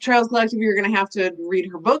 Trails Collective, you're going to have to read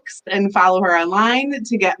her books and follow her online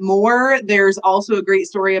to get more. There's also a great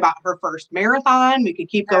story about her first marathon. We could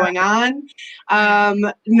keep going on.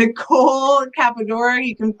 Nicole Capadora,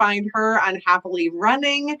 you can find her on Happily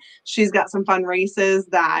Running. She's got some fun races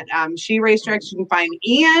that she racetracks. You can find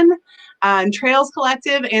Ian on Trails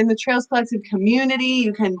Collective and the Trails Collective community.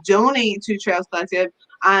 You can donate to Trails Collective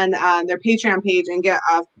on their Patreon page and get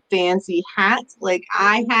a fancy hat like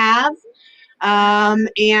I have.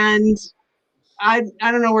 And I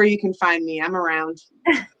don't know where you can find me. I'm around.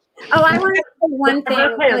 Oh, I want to say one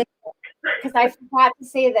thing because I forgot to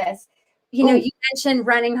say this. You know, you mentioned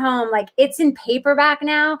Running Home, like it's in paperback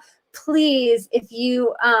now. Please, if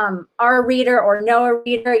you are a reader or know a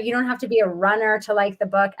reader, you don't have to be a runner to like the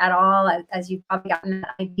book at all, as you've probably gotten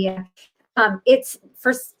that idea. It's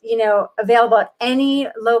available at any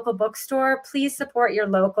local bookstore. Please support your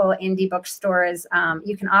local indie bookstores.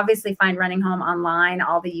 You can obviously find Running Home online,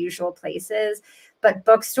 all the usual places, but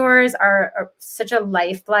bookstores are such a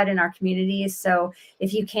lifeblood in our communities. So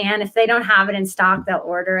if you can, if they don't have it in stock, they'll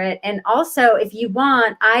order it. And also, if you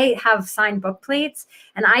want, I have signed book plates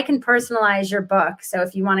and I can personalize your book. So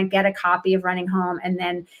if you want to get a copy of Running Home and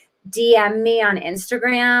then DM me on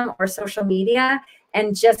Instagram or social media,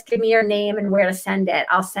 and just give me your name and where to send it.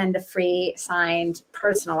 I'll send a free signed,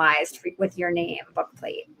 personalized with your name book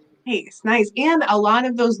plate. Nice. And a lot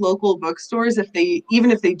of those local bookstores, even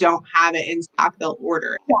if they don't have it in stock, they'll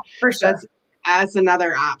order it. Yeah, for sure. That's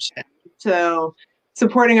another option. So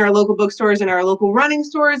supporting our local bookstores and our local running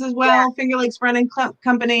stores as well. Yeah. Finger Lakes Running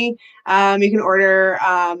Company. You can order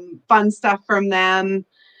fun stuff from them.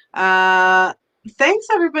 Thanks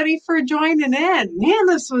everybody for joining in. Man,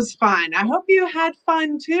 this was fun. I hope you had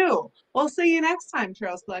fun too. We'll see you next time,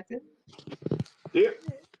 Trails Collective. Yeah.